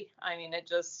Chucky. I mean,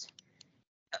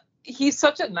 he's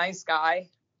such a nice guy,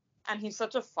 and he's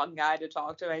such a fun guy to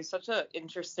talk to. He's such an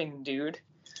interesting dude.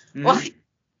 Mm-hmm. Like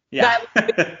Yeah.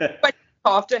 that, when you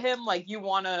talk to him, like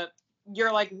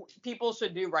you're like, people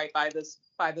should do right by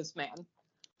this man.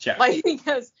 Sure. Like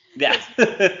because Yeah.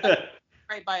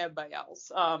 right by everybody else.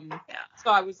 Yeah.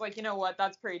 So I was like, you know what,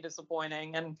 that's pretty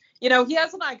disappointing. And he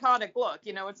has an iconic look.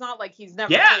 It's not like he's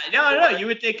never. Yeah, no, you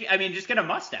would think. I mean, just get a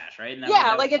mustache, right? And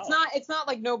yeah, like it's not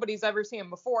like nobody's ever seen him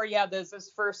before. Yeah, there's his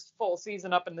first full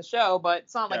season up in the show, but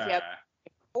it's not like he had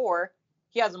before.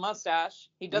 He has a mustache.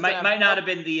 He doesn't. Might not have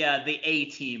been the A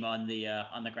team on the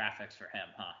graphics for him,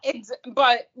 huh?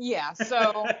 But yeah,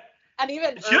 so and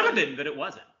even it should have been, but it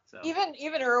wasn't. So.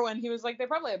 Even Irwin, he was like, they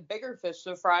probably have bigger fish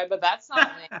to fry, but that's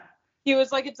not me. He was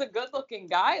like, it's a good looking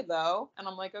guy though, and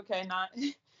I'm like, okay, not.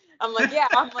 I'm like, yeah,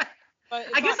 I'm like. But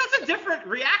I guess that's a different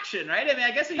reaction, right? I mean,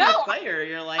 I guess if you're a player,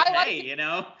 you're like, hey,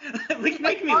 at least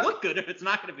make me look good if it's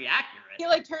not going to be accurate. He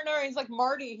like turned over and he's like,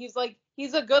 Marty, he's like,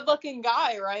 he's a good looking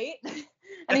guy, right?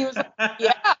 And he was like,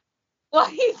 yeah.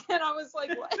 Like, and I was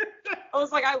like, what? I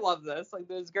was like, I love this. Like,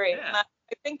 this is great. Yeah. And I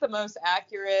think the most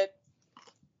accurate,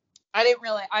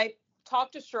 I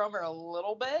talked to Stromer a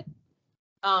little bit.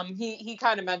 He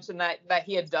kind of mentioned that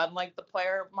he had done like the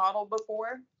player model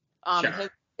before. Sure.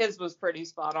 His was pretty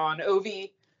spot on. Ovi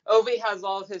has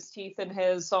all of his teeth in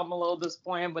his, so I'm a little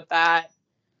disappointed with that.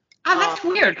 Oh, that's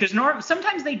weird because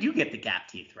sometimes they do get the gap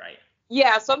teeth right.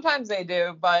 Yeah, sometimes they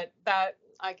do, but that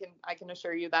I can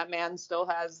assure you that man still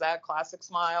has that classic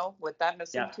smile with that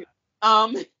missing tooth.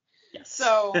 Yes.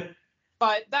 So,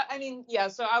 but that, I mean, yeah.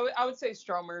 So I would say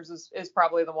Stromer's is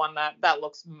probably the one that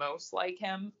looks most like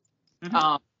him.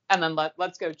 Mm-hmm. And then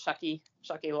let's go Chucky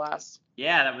last.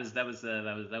 Yeah, that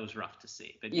was rough to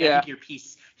see, but yeah, I think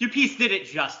your piece did it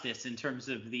justice in terms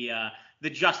of the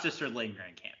Justice or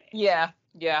Lindgren campaign. Yeah.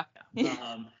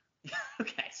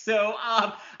 Okay, so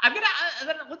I'm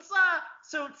gonna let's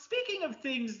so speaking of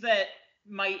things that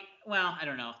might, well, I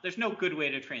don't know, there's no good way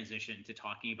to transition to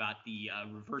talking about the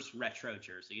reverse retro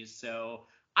jerseys, so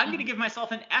I'm going to give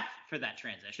myself an F for that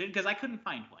transition because I couldn't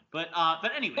find one. But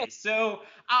anyway, so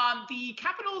the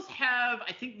Capitals have,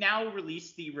 I think, now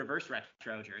released the reverse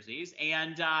retro jerseys.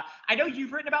 And I know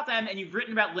you've written about them and you've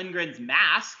written about Lindgren's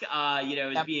mask,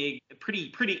 as being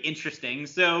pretty interesting.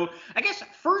 So I guess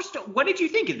first, what did you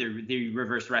think of the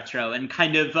reverse retro? And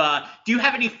kind of, do you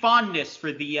have any fondness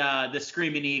for the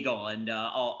Screaming Eagle and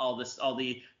all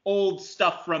the old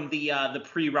stuff from the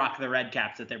pre-Rock the Red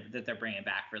Caps that they're bringing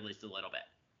back for at least a little bit?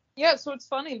 Yeah, so it's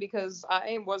funny because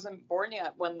I wasn't born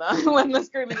yet when the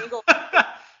Screaming Eagle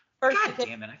first God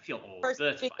damn it, I feel old. First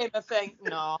became a thing.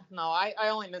 No, I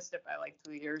only missed it by like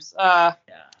 2 years. Yeah.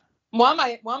 One of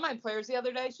my players the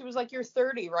other day, she was like, "You're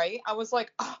 30, right?" I was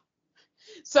like, "Oh."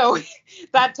 So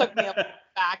that took me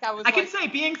back. I can say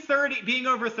being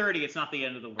over 30, it's not the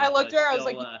end of the world. I looked at her.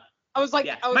 I was like,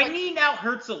 my knee now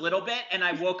hurts a little bit, and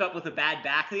I woke up with a bad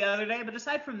back the other day. But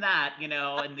aside from that,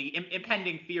 and the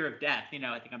impending fear of death,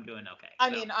 I think I'm doing okay. I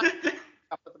mean, I'm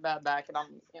up with a bad back, and I'm,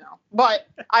 but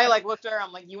I like looked at her.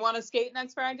 I'm like, "You want to skate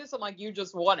next practice?" I'm like, "You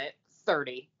just won it,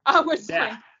 30." I was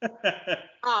like,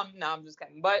 no, I'm just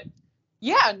kidding. But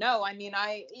yeah, no, I mean,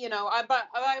 I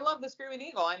love the Screaming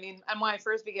Eagle. I mean, and when I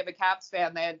first became a Caps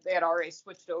fan, they had already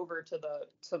switched over to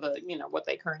the what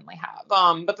they currently have.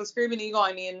 But the Screaming Eagle,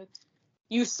 I mean,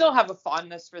 you still have a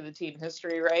fondness for the team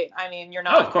history, right? I mean, you're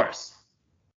not. Oh, of course.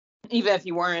 Even if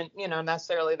you weren't,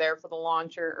 necessarily there for the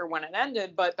launch or when it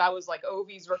ended, but that was like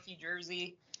Ovi's rookie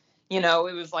jersey. It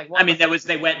was like.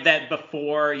 They went that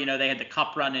before, they had the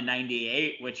Cup run in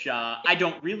 '98, which I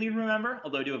don't really remember,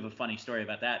 although I do have a funny story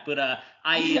about that. But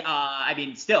I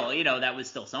mean, still, that was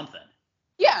still something.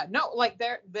 Yeah, no, like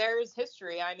there's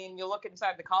history. I mean, you look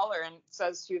inside the collar and it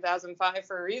says 2005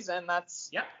 for a reason.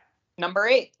 That's number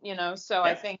 8. So yeah,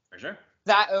 I think for sure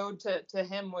that ode to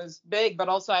him was big, but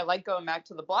also I like going back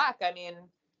to the black. I mean,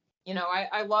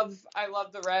 I love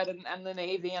the red and the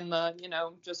navy and the,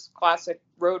 just classic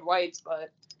road whites, but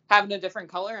having a different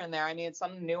color in there, I mean, it's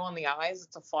something new on the eyes.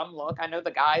 It's a fun look. I know the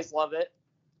guys love it.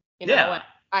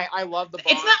 I love the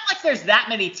black. It's not like there's that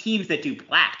many teams that do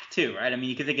black too, right? I mean,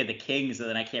 you can think of the Kings, and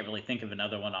then I can't really think of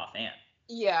another one offhand.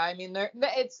 Yeah, I mean,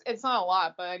 it's not a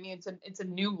lot, but I mean, it's a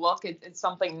new look. It's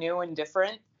something new and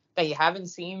different. that you haven't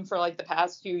seen for like the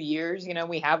past few years. You know,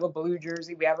 we have a blue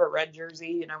jersey, we have a red jersey,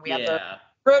 you know, we have the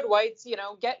red whites, you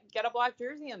know, get a black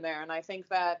jersey in there. And I think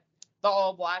that the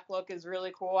all black look is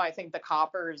really cool. I think the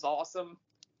copper is awesome.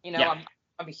 You know,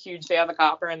 I'm a huge fan of the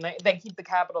copper, and they keep the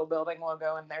Capitol building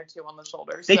logo in there too on the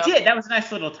shoulders. They did. That was a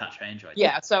nice little touch. I enjoyed it.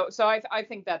 Yeah, so I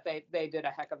think that they did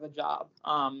a heck of a job.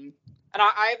 And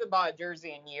I haven't bought a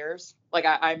jersey in years. Like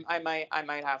I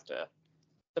might have to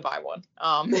buy one.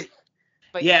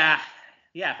 But yeah,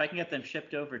 if I can get them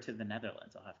shipped over to the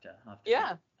Netherlands, I'll have to do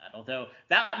that. Although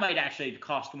that might actually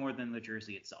cost more than the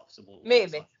jersey itself. So we'll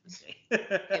maybe.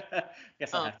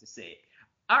 Guess I'll have to see.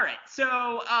 All right, so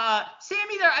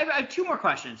Sammy, I have two more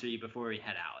questions for you before we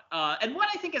head out. And one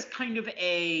I think is kind of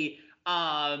a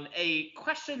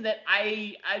question that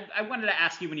I wanted to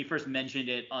ask you when you first mentioned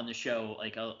it on the show,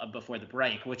 like before the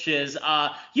break, which is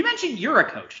you mentioned you're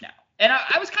a coach now. And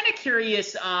I was kind of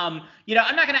curious, you know,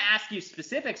 I'm not going to ask you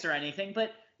specifics or anything,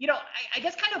 but, you know, I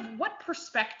guess kind of what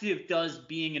perspective does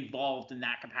being involved in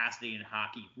that capacity in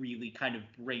hockey really kind of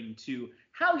bring to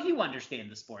how you understand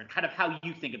the sport, kind of how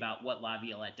you think about what La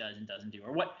Violette does and doesn't do,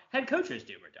 or what head coaches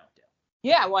do or don't do?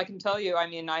 Yeah, well, I can tell you, I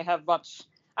mean,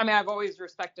 I've always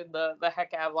respected the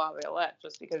heck out of La Violette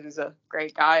just because he's a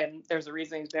great guy, and there's a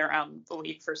reason he's been around the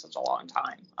league for such a long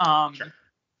time. Sure.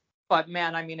 But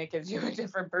man, I mean, it gives you a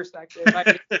different perspective.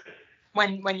 I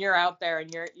mean, when you're out there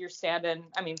and you're standing,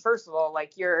 I mean, first of all,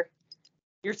 like you're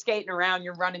skating around,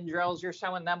 you're running drills, you're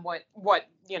showing them what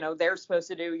you know they're supposed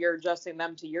to do. You're adjusting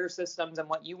them to your systems and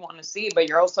what you want to see, but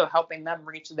you're also helping them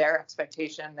reach their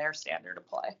expectation, their standard of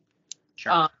play.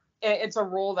 Sure. It's a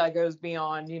role that goes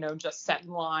beyond, you know, just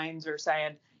setting lines or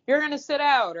saying you're going to sit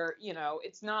out, or, you know,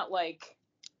 it's not like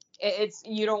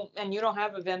you don't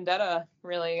have a vendetta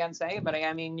really against anybody.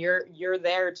 I mean, you're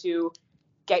there to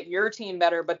get your team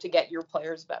better, but to get your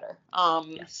players better.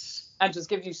 Yes. That just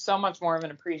gives you so much more of an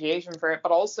appreciation for it.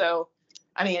 But also,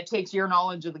 I mean, it takes your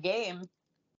knowledge of the game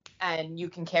and you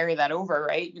can carry that over,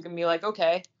 right? You can be like,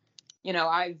 okay, you know,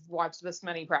 I've watched this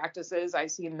many practices. I've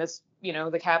seen this, you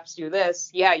know, the Caps do this.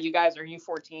 Yeah, you guys are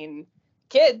U14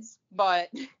 kids, but,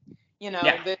 you know,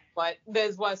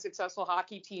 this is what a successful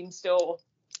hockey team still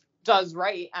does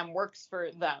right and works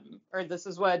for them. Or this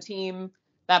is what a team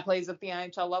that plays at the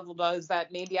NHL level does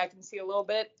that maybe I can see a little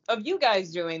bit of you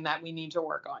guys doing that we need to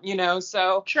work on, you know?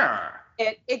 So sure.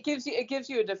 It gives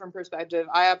you a different perspective.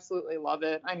 I absolutely love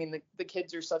it. I mean, the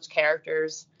kids are such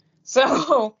characters.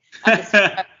 So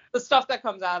the stuff that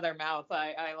comes out of their mouth,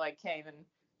 I like can't even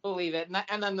believe it.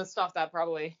 And then the stuff that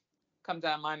probably comes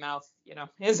out of my mouth, you know,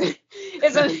 isn't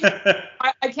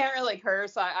I can't really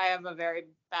curse. I have a very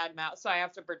bad mouth, so I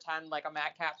have to pretend like I'm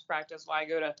at Caps practice while I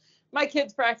go to my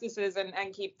kids' practices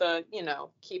and keep the, you know,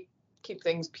 keep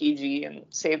things PG and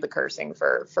save the cursing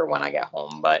for when I get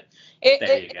home. But you go.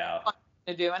 It's fun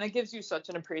to do, and it gives you such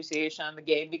an appreciation of the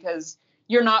game because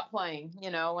you're not playing, you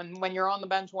know, and when you're on the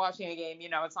bench watching a game, you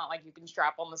know, it's not like you can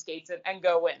strap on the skates and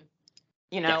go in,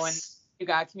 you know, and you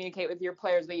got to communicate with your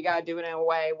players, but you got to do it in a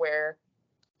way where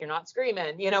you're not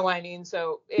screaming, you know what I mean?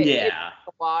 So it's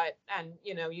a lot, and,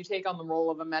 you know, you take on the role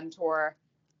of a mentor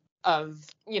of,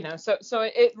 you know, so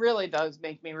it really does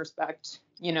make me respect,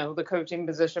 you know, the coaching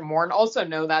position more, and also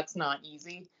know that's not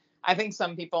easy. I think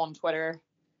some people on Twitter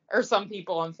or some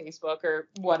people on Facebook or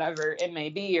whatever it may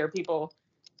be, or people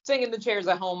sitting in the chairs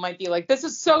at home might be like, this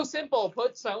is so simple,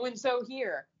 put so-and-so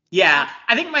here. Yeah,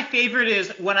 I think my favorite is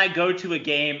when I go to a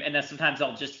game and then sometimes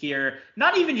I'll just hear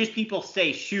not even just people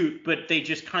say shoot, but they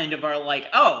just kind of are like,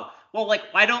 oh, well, like,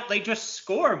 why don't they just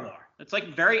score more? It's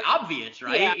like very obvious,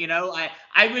 right? Yeah. You know,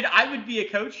 I would be a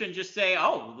coach and just say,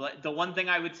 oh, the one thing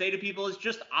I would say to people is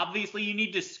just obviously you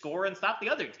need to score and stop the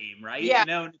other team, right? Yeah. You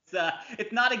know,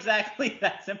 it's not exactly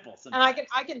that simple sometimes. And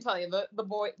I can tell you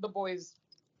the boys,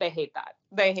 they hate that.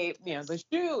 They hate, you know, the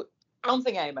shoot. I don't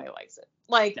think anybody likes it.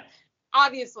 Like, no.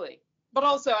 Obviously. But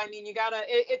also, I mean,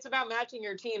 it's about matching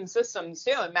your team systems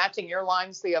too, and matching your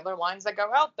lines to the other lines that go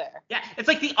out there. Yeah, it's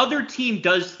like the other team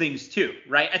does things too,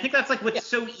 right? I think that's like what's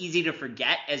so easy to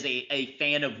forget as a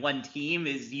fan of one team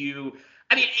is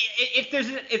I mean, if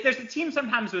there's a team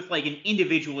sometimes with like an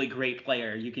individually great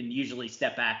player, you can usually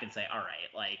step back and say, all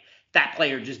right, like that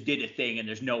player just did a thing and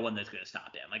there's no one that's going to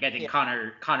stop him. Like I think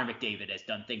Connor McDavid has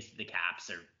done things to the Caps,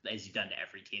 or as he's done to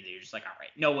every team, that you're just like, all right,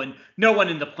 no one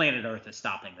in the planet Earth is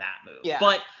stopping that move. Yeah.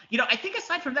 But, you know, I think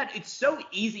aside from that, it's so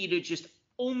easy to just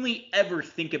only ever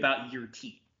think about your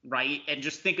team, right? And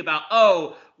just think about,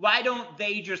 oh, why don't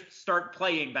they just start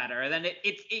playing better? And then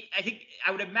I think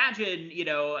I would imagine, you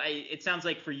know, it sounds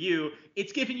like for you,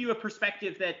 it's giving you a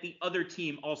perspective that the other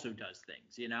team also does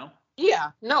things, you know?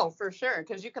 Yeah, no, for sure.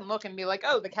 Because you can look and be like,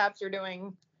 oh, the Caps are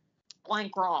doing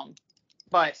blank wrong.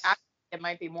 But actually, it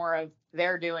might be more of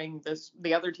they're doing this,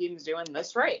 the other team's doing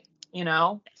this right,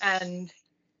 and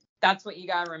that's what you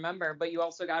got to remember. But you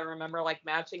also got to remember, like,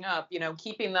 matching up,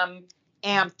 keeping them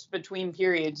amped between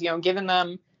periods, giving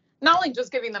them, not only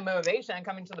just giving them motivation and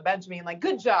coming to the bench being like,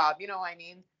 good job, what I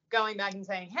mean? Going back and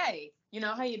saying, hey, you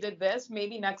know how you did this?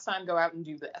 Maybe next time go out and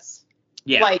do this.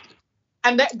 Yeah. Like,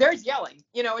 and there's yelling.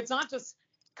 It's not just,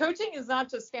 coaching is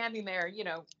not just standing there,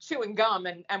 chewing gum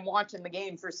and watching the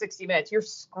game for 60 minutes. You're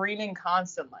screaming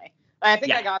constantly. I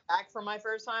think I got back from my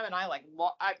first time and I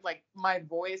my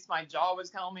voice, my jaw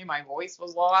was telling me my voice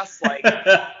was lost. Like,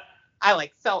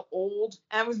 I felt old,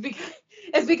 and it's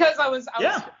because I was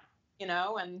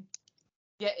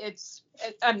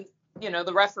and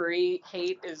the referee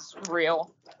hate is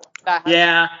real.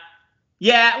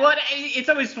 Yeah, well, it's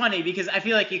always funny because I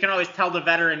feel like you can always tell the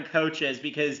veteran coaches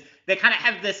because they kind of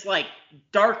have this like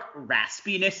dark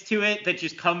raspiness to it that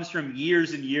just comes from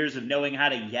years and years of knowing how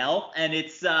to yell, and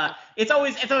it's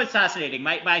always fascinating.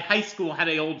 My high school had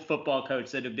an old football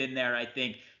coach that had been there, I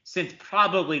think, since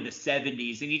probably the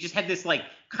 70s, and he just had this like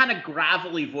kind of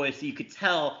gravelly voice that you could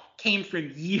tell came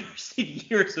from years and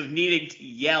years of needing to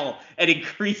yell at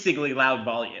increasingly loud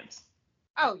volumes.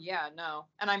 Oh yeah, no.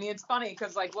 And I mean, it's funny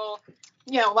because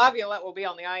Laviolette will be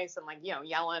on the ice and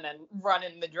yelling and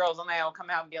running the drills, and they'll come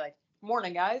out and be like,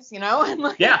 morning guys, and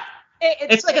like, yeah.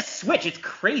 It's like a switch. It's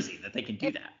crazy that they can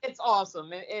do that. It's awesome.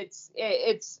 It's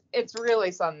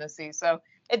really something to see. So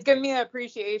it's given me an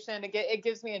appreciation. It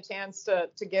gives me a chance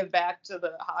to give back to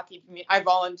the hockey community. I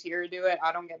volunteer to do it.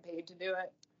 I don't get paid to do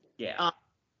it. Yeah.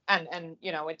 And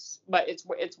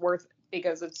it's worth it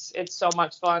because it's so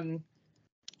much fun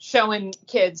showing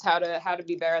kids how to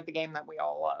be better at the game that we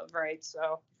all love, right?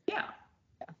 So yeah.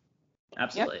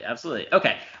 Absolutely.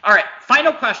 Okay. All right.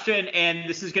 Final question, and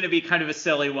this is going to be kind of a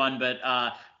silly one, but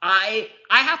I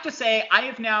have to say I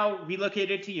have now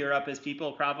relocated to Europe, as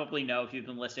people probably know if you've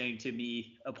been listening to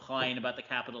me applying about the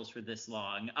Capitals for this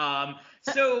long.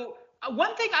 So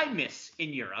one thing I miss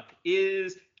in Europe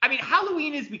is, I mean,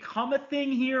 Halloween has become a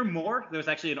thing here more. There was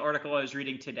actually an article I was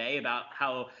reading today about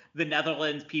how the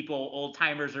Netherlands people, old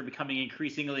timers, are becoming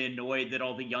increasingly annoyed that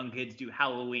all the young kids do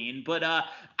Halloween. But I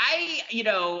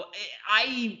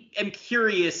am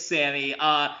curious, Sammy,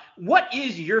 what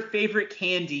is your favorite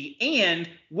candy, and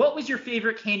what was your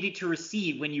favorite candy to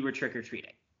receive when you were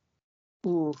trick-or-treating?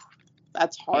 Ooh,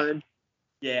 that's hard.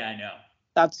 Yeah, I know.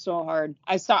 That's so hard.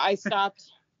 I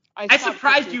stopped. I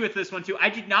surprised you with this one too. I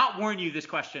did not warn you this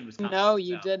question was coming. No,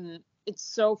 you didn't. It's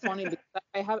so funny because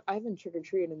I haven't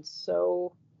trick-or-treated in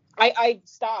so. I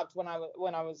stopped when I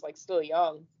was like still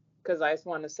young because I just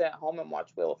wanted to sit at home and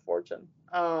watch Wheel of Fortune.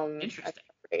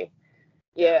 Interesting.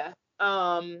 Yeah.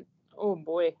 Oh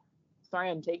boy. Sorry,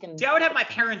 I'm taking. See, I would have my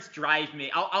parents drive me.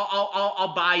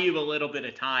 I'll buy you a little bit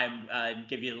of time and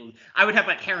give you. I would have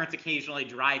my parents occasionally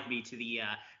drive me to the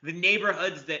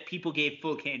neighborhoods that people gave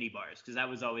full candy bars, because that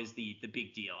was always the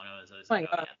big deal. And I was always like,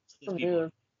 oh yeah, those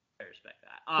people, I respect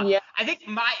that. Yeah. I think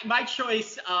my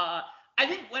choice. I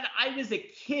think when I was a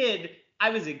kid, I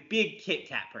was a big Kit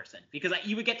Kat person because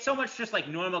you would get so much just like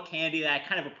normal candy that I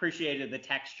kind of appreciated the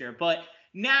texture, but.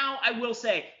 Now, I will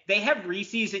say, they have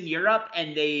Reese's in Europe,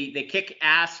 and they kick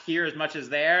ass here as much as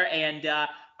there. And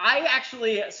I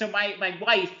actually, so my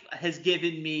wife has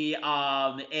given me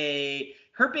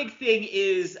her big thing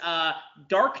is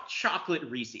dark chocolate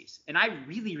Reese's. And I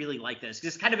really, really like this.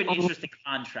 It's kind of an interesting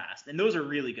contrast, and those are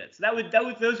really good. So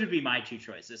those would be my two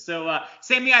choices. So,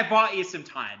 Sammy, I bought you some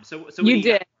time. So you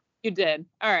did.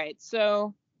 All right.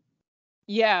 So.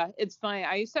 Yeah, it's funny.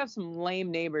 I used to have some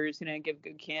lame neighbors who didn't give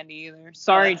good candy either.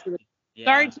 Sorry to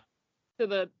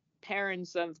the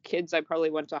parents of kids I probably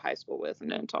went to high school with and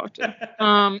didn't talk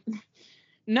to.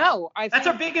 No, that's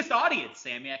our biggest audience,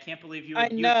 Sammy. I can't believe you. I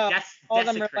know. All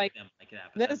them are like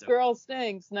that. This girl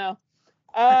stinks. No.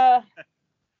 I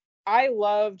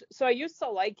used to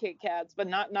like Kit Kats, but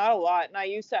not a lot. And I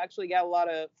used to actually get a lot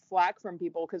of flack from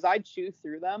people because I chew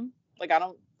through them. Like I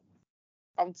don't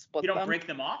split them. You don't break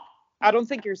them off? I don't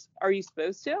think are you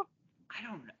supposed to?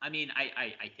 I mean,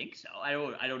 I think so. I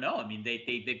don't know. I mean,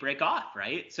 they break off,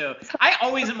 right? So I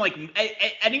always am like,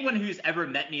 anyone who's ever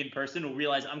met me in person will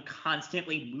realize I'm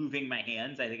constantly moving my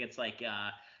hands. I think it's like,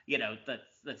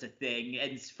 that's a thing,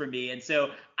 and it's for me. And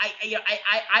so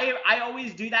I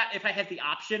always do that if I have the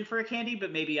option for a candy,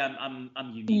 but maybe I'm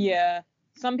unique. Yeah.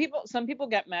 Some people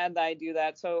get mad that I do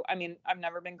that. So, I mean, I've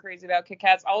never been crazy about Kit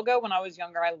Kats. I'll go when I was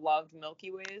younger. I loved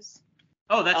Milky Ways.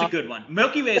 Oh, that's a good one.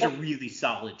 Milky Way is a really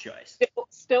solid choice.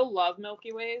 Still love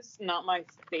Milky Ways. Not my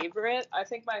favorite. I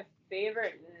think my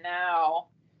favorite now.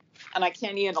 and I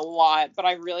can't eat a lot, but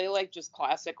I really like just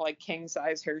classic like king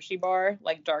size Hershey bar,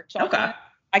 like dark chocolate. Okay.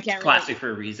 I can't It's really classic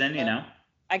for a reason, you know.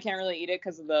 I can't really eat it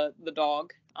because of the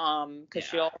dog.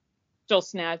 Because Yeah. she'll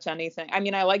snatch anything. I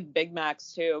mean, I like Big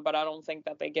Macs too, but I don't think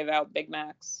that they give out Big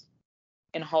Macs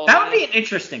in Holiday. That would be an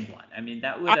interesting one. I mean,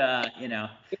 that would that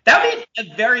would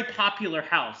be a very popular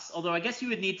house. Although I guess you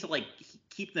would need to like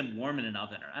keep them warm in an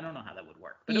oven, or I don't know how that would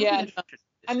work. But it would be interesting.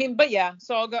 I mean, but yeah,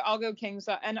 so I'll go king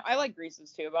size, and I like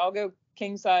Reese's too, but I'll go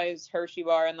king size Hershey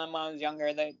bar. And then when I was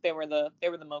younger, they were the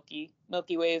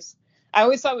Milky Ways. I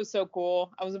always thought it was so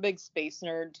cool. I was a big space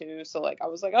nerd too, so like I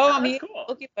was like, oh, I'm eating cool.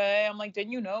 Milky Way. I'm like,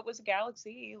 didn't you know it was a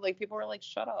galaxy? Like people were like,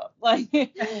 shut up. Like No,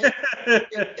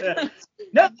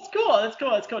 that's cool.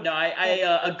 That's cool. No,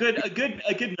 a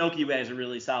good Milky Way is a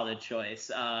really solid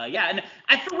choice. Yeah,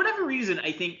 and for whatever reason,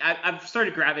 I think I've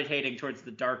started gravitating towards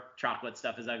the dark chocolate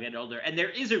stuff as I get older, and there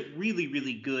is a really,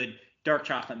 really good dark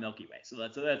chocolate Milky Way. So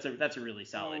that's a really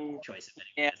solid choice if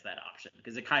anyone has that option,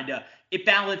 because it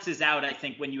balances out. I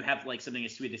think when you have like something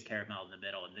as sweet as caramel in the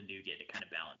middle and the nougat, it kind of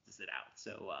balances it out.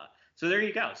 So there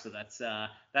you go. So that's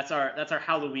our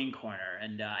Halloween corner.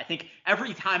 And I think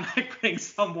every time I bring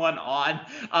someone on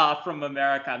from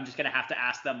America, I'm just gonna have to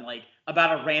ask them like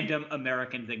about a random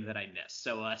American thing that I missed.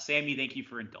 So Sammy, thank you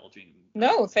for indulging.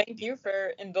 No, thank you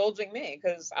for indulging me,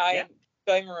 because I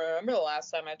don't even remember the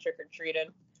last time I trick or treated.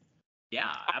 Yeah,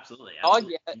 absolutely.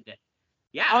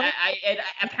 Yeah, and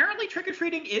apparently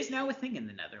trick-or-treating is now a thing in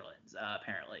the Netherlands,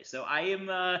 apparently. So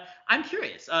I'm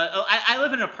curious. I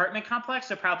live in an apartment complex,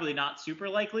 so probably not super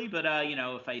likely, but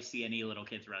if I see any little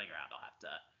kids running around, I'll have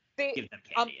to give them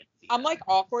candy. I'm like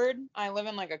awkward. I live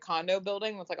in like a condo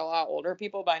building with like a lot of older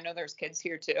people, but I know there's kids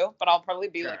here too. But I'll probably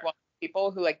be like one of the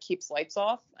people who like keeps lights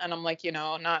off, and I'm like,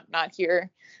 not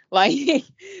here. Like,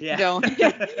 don't,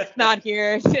 not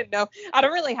here. No, I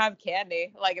don't really have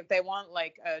candy. Like, if they want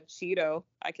like a Cheeto,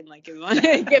 I can like give them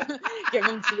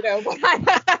Cheeto.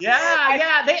 But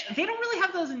yeah. They don't really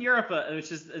have those in Europe, which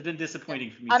has been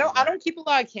disappointing for me. I don't keep a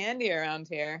lot of candy around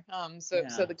here. So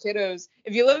the kiddos,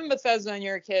 if you live in Bethesda and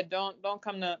you're a kid, don't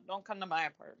come to my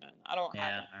apartment. I don't.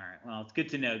 Yeah. All right. Well, it's good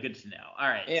to know. All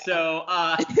right. Yeah. So,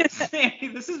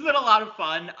 Sammy, this has been a lot of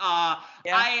fun.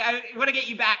 I want to get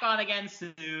you back on again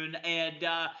soon. And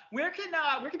where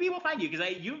can people find you?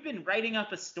 Because you've been writing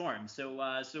up a storm. So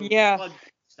plug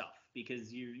stuff,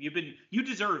 because you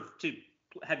deserve to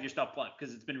have your stuff plugged,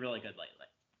 because it's been really good lately.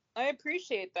 I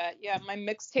appreciate that. Yeah, my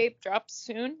mixtape drops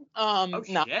soon.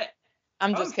 Shit.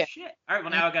 I'm just kidding. Shit. All right,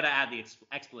 well, now I gotta add the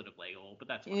expletive label, but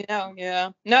that's fine. Yeah.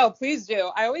 No, please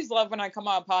do. I always love when I come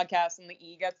on a podcast and the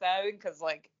E gets added, because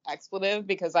like expletive,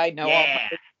 because I know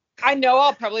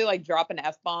I'll probably like drop an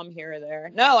F-bomb here or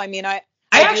there. No, I mean I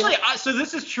actually so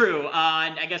this is true,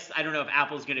 and I guess I don't know if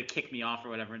Apple's gonna kick me off or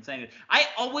whatever and saying it. I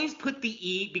always put the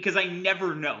E because I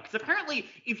never know, because apparently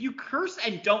if you curse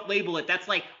and don't label it, that's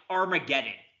like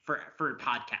Armageddon for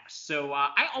podcasts. So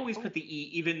I always put the E,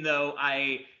 even though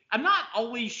I'm not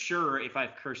always sure if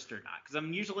I've cursed or not, because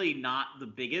I'm usually not the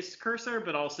biggest cursor,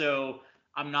 but also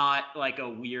I'm not like a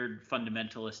weird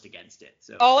fundamentalist against it.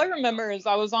 So all I remember is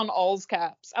I was on All's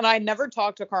Caps, and I never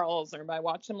talked to Carl Ulzer, but I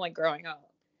watched him like growing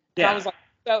up. And I was like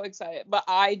so excited, but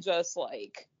I just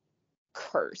like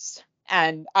cursed,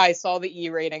 and I saw the E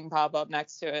rating pop up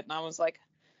next to it, and I was like,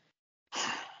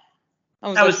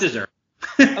 that was deserved.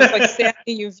 I was like, Sammy,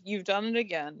 you've done it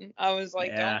again. I was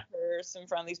like, don't curse in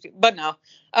front of these people. But no.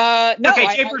 No.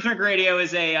 Okay, Japers Drink Radio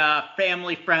is a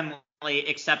family friendly,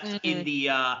 except in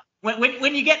the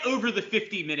when you get over the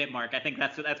 50-minute mark, I think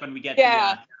that's when we get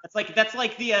that's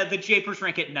like the Japers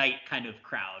Drink at Night kind of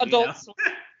crowd. Adults.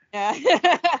 Yeah.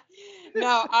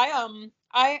 No,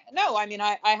 I mean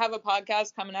I have a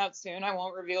podcast coming out soon. I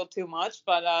won't reveal too much,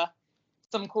 but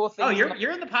some cool things. Oh,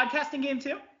 you're in the podcasting game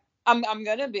too? I'm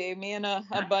gonna be. Me and a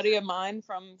buddy of mine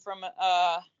from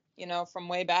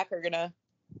way back are gonna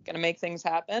make things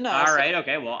happen. All right.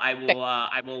 Okay. Well,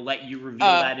 I will let you reveal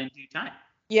that in due time.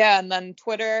 Yeah, and then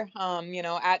Twitter,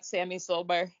 at Sammy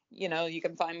Silber, you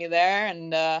can find me there,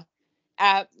 and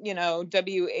at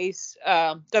WSH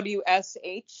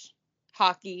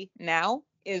Hockey Now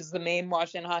is the main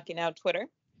Washington Hockey Now Twitter.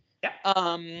 Yeah.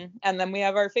 And then we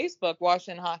have our Facebook,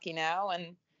 Washington Hockey Now,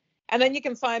 and then you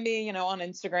can find me, on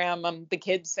Instagram. I'm the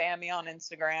kid Sammy on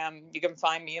Instagram. You can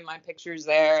find me in my pictures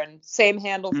there, and same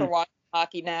handle for Washington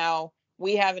Hockey Now.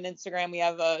 We have an Instagram. We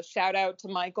have a shout out to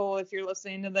Michael. If you're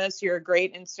listening to this, you're a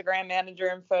great Instagram manager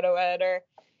and photo editor.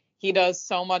 He does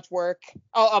so much work.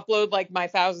 I'll upload like my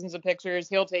thousands of pictures.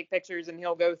 He'll take pictures and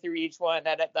he'll go through each one,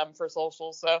 edit them for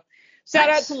social. So shout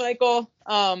out to Michael.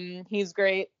 He's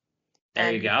great.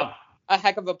 There you go. a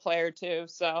heck of a player too.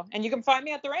 So, and you can find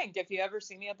me at the rink if you ever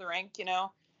see me at the rink.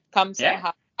 Come say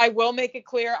hi. I will make it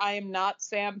clear I am not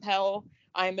Sam Pell.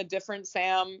 I am a different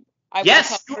Sam.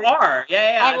 Yes, you are.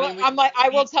 Yeah. I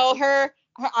will tell her.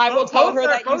 I will tell her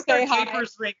that you say hi.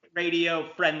 Japers Rink Radio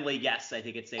friendly guests, I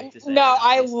think it's safe to say. No,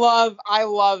 I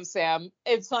love Sam.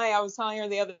 It's funny. I was telling her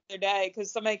the other day because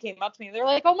somebody came up to me. They're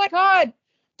like, "Oh my God."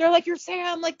 They're like, "You're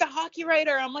Sam, like the hockey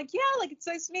writer." I'm like, "Yeah, like it's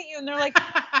nice to meet you." And they're like,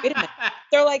 "Wait a minute."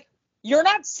 They're like, "You're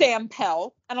not Sam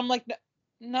Pell." And I'm like,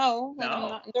 "No, like, I'm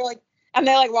not." And they're like, and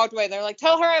they like walked away. They're like,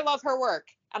 "Tell her I love her work."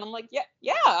 And I'm like, "Yeah."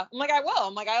 I'm like, "I will."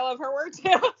 I'm like, "I love her work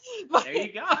too." But, there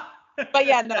you go. But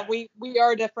yeah, no, we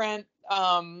are different.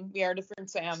 We are different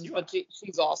Sams, but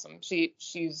she's awesome.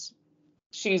 She's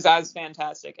as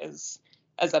fantastic as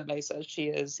everybody says she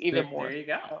is, even more. There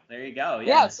you go.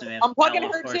 Yeah, so I'm plugging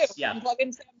her too. Yeah. I'm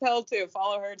plugging Sam Pell too.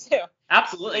 Follow her too.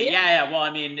 Absolutely. Yeah. Well,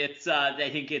 I mean, I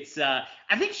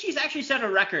think she's actually set a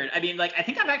record. I mean, like, I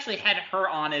think I've actually had her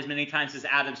on as many times as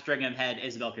Adam Stringham had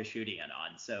Isabel Kashudian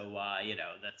on. So,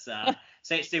 that's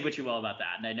say what you will about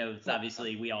that. And I know it's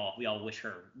obviously we all wish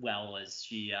her well as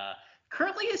she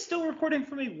currently is still reporting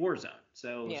from a war zone.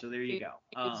 So there you go.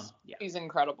 She's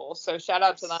incredible. So shout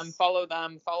out to them. Follow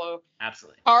them. Follow.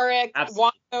 Absolutely. Tarek.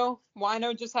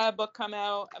 Wino just had a book come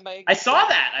out. I saw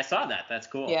that. That's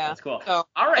cool. Yeah. That's cool. So,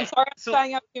 all right. I'm sorry I'm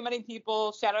signing up too many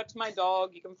people. Shout out to my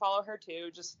dog. You can follow her too.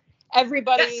 Just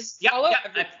everybody. Yes.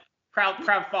 Yep.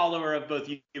 Proud follower of both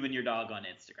you and your dog on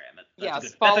Instagram.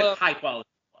 That's a high quality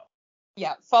follow.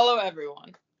 Yeah. Follow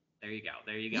everyone. There you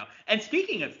go. And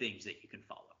speaking of things that you can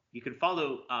follow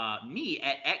me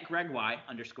at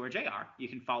GregY_JR. You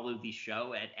can follow the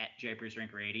show at Japers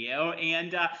Rink Radio.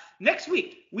 And next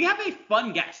week, we have a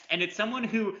fun guest. And it's someone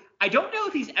who, I don't know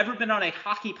if he's ever been on a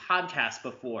hockey podcast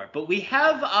before, but we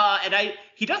have,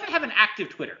 he doesn't have an active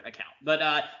Twitter account.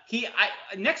 But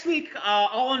next week,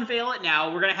 I'll unveil it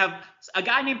now. We're going to have a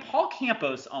guy named Paul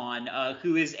Campos on,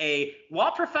 who is a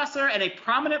law professor and a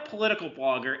prominent political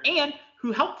blogger, and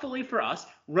who helpfully for us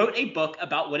wrote a book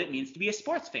about what it means to be a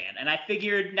sports fan. And I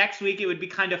figured next week it would be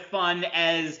kind of fun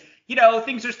as,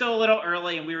 things are still a little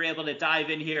early and we were able to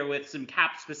dive in here with some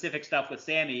Cap specific stuff with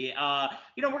Sammy.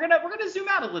 We're gonna zoom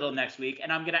out a little next week,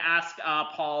 and I'm gonna ask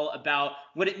Paul about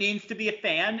what it means to be a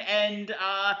fan. And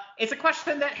it's a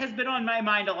question that has been on my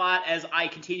mind a lot as I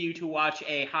continue to watch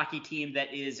a hockey team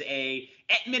that is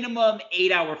at minimum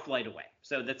 8-hour flight away.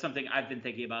 So that's something I've been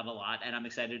thinking about a lot, and I'm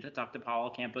excited to talk to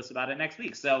Paul Campos about it next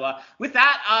week. So with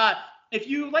that, if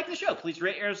you like the show, please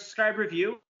rate, subscribe,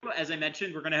 review. As I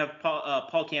mentioned, we're going to have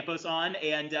Paul Campos on,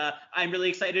 and I'm really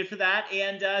excited for that.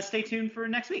 And stay tuned for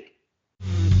next week.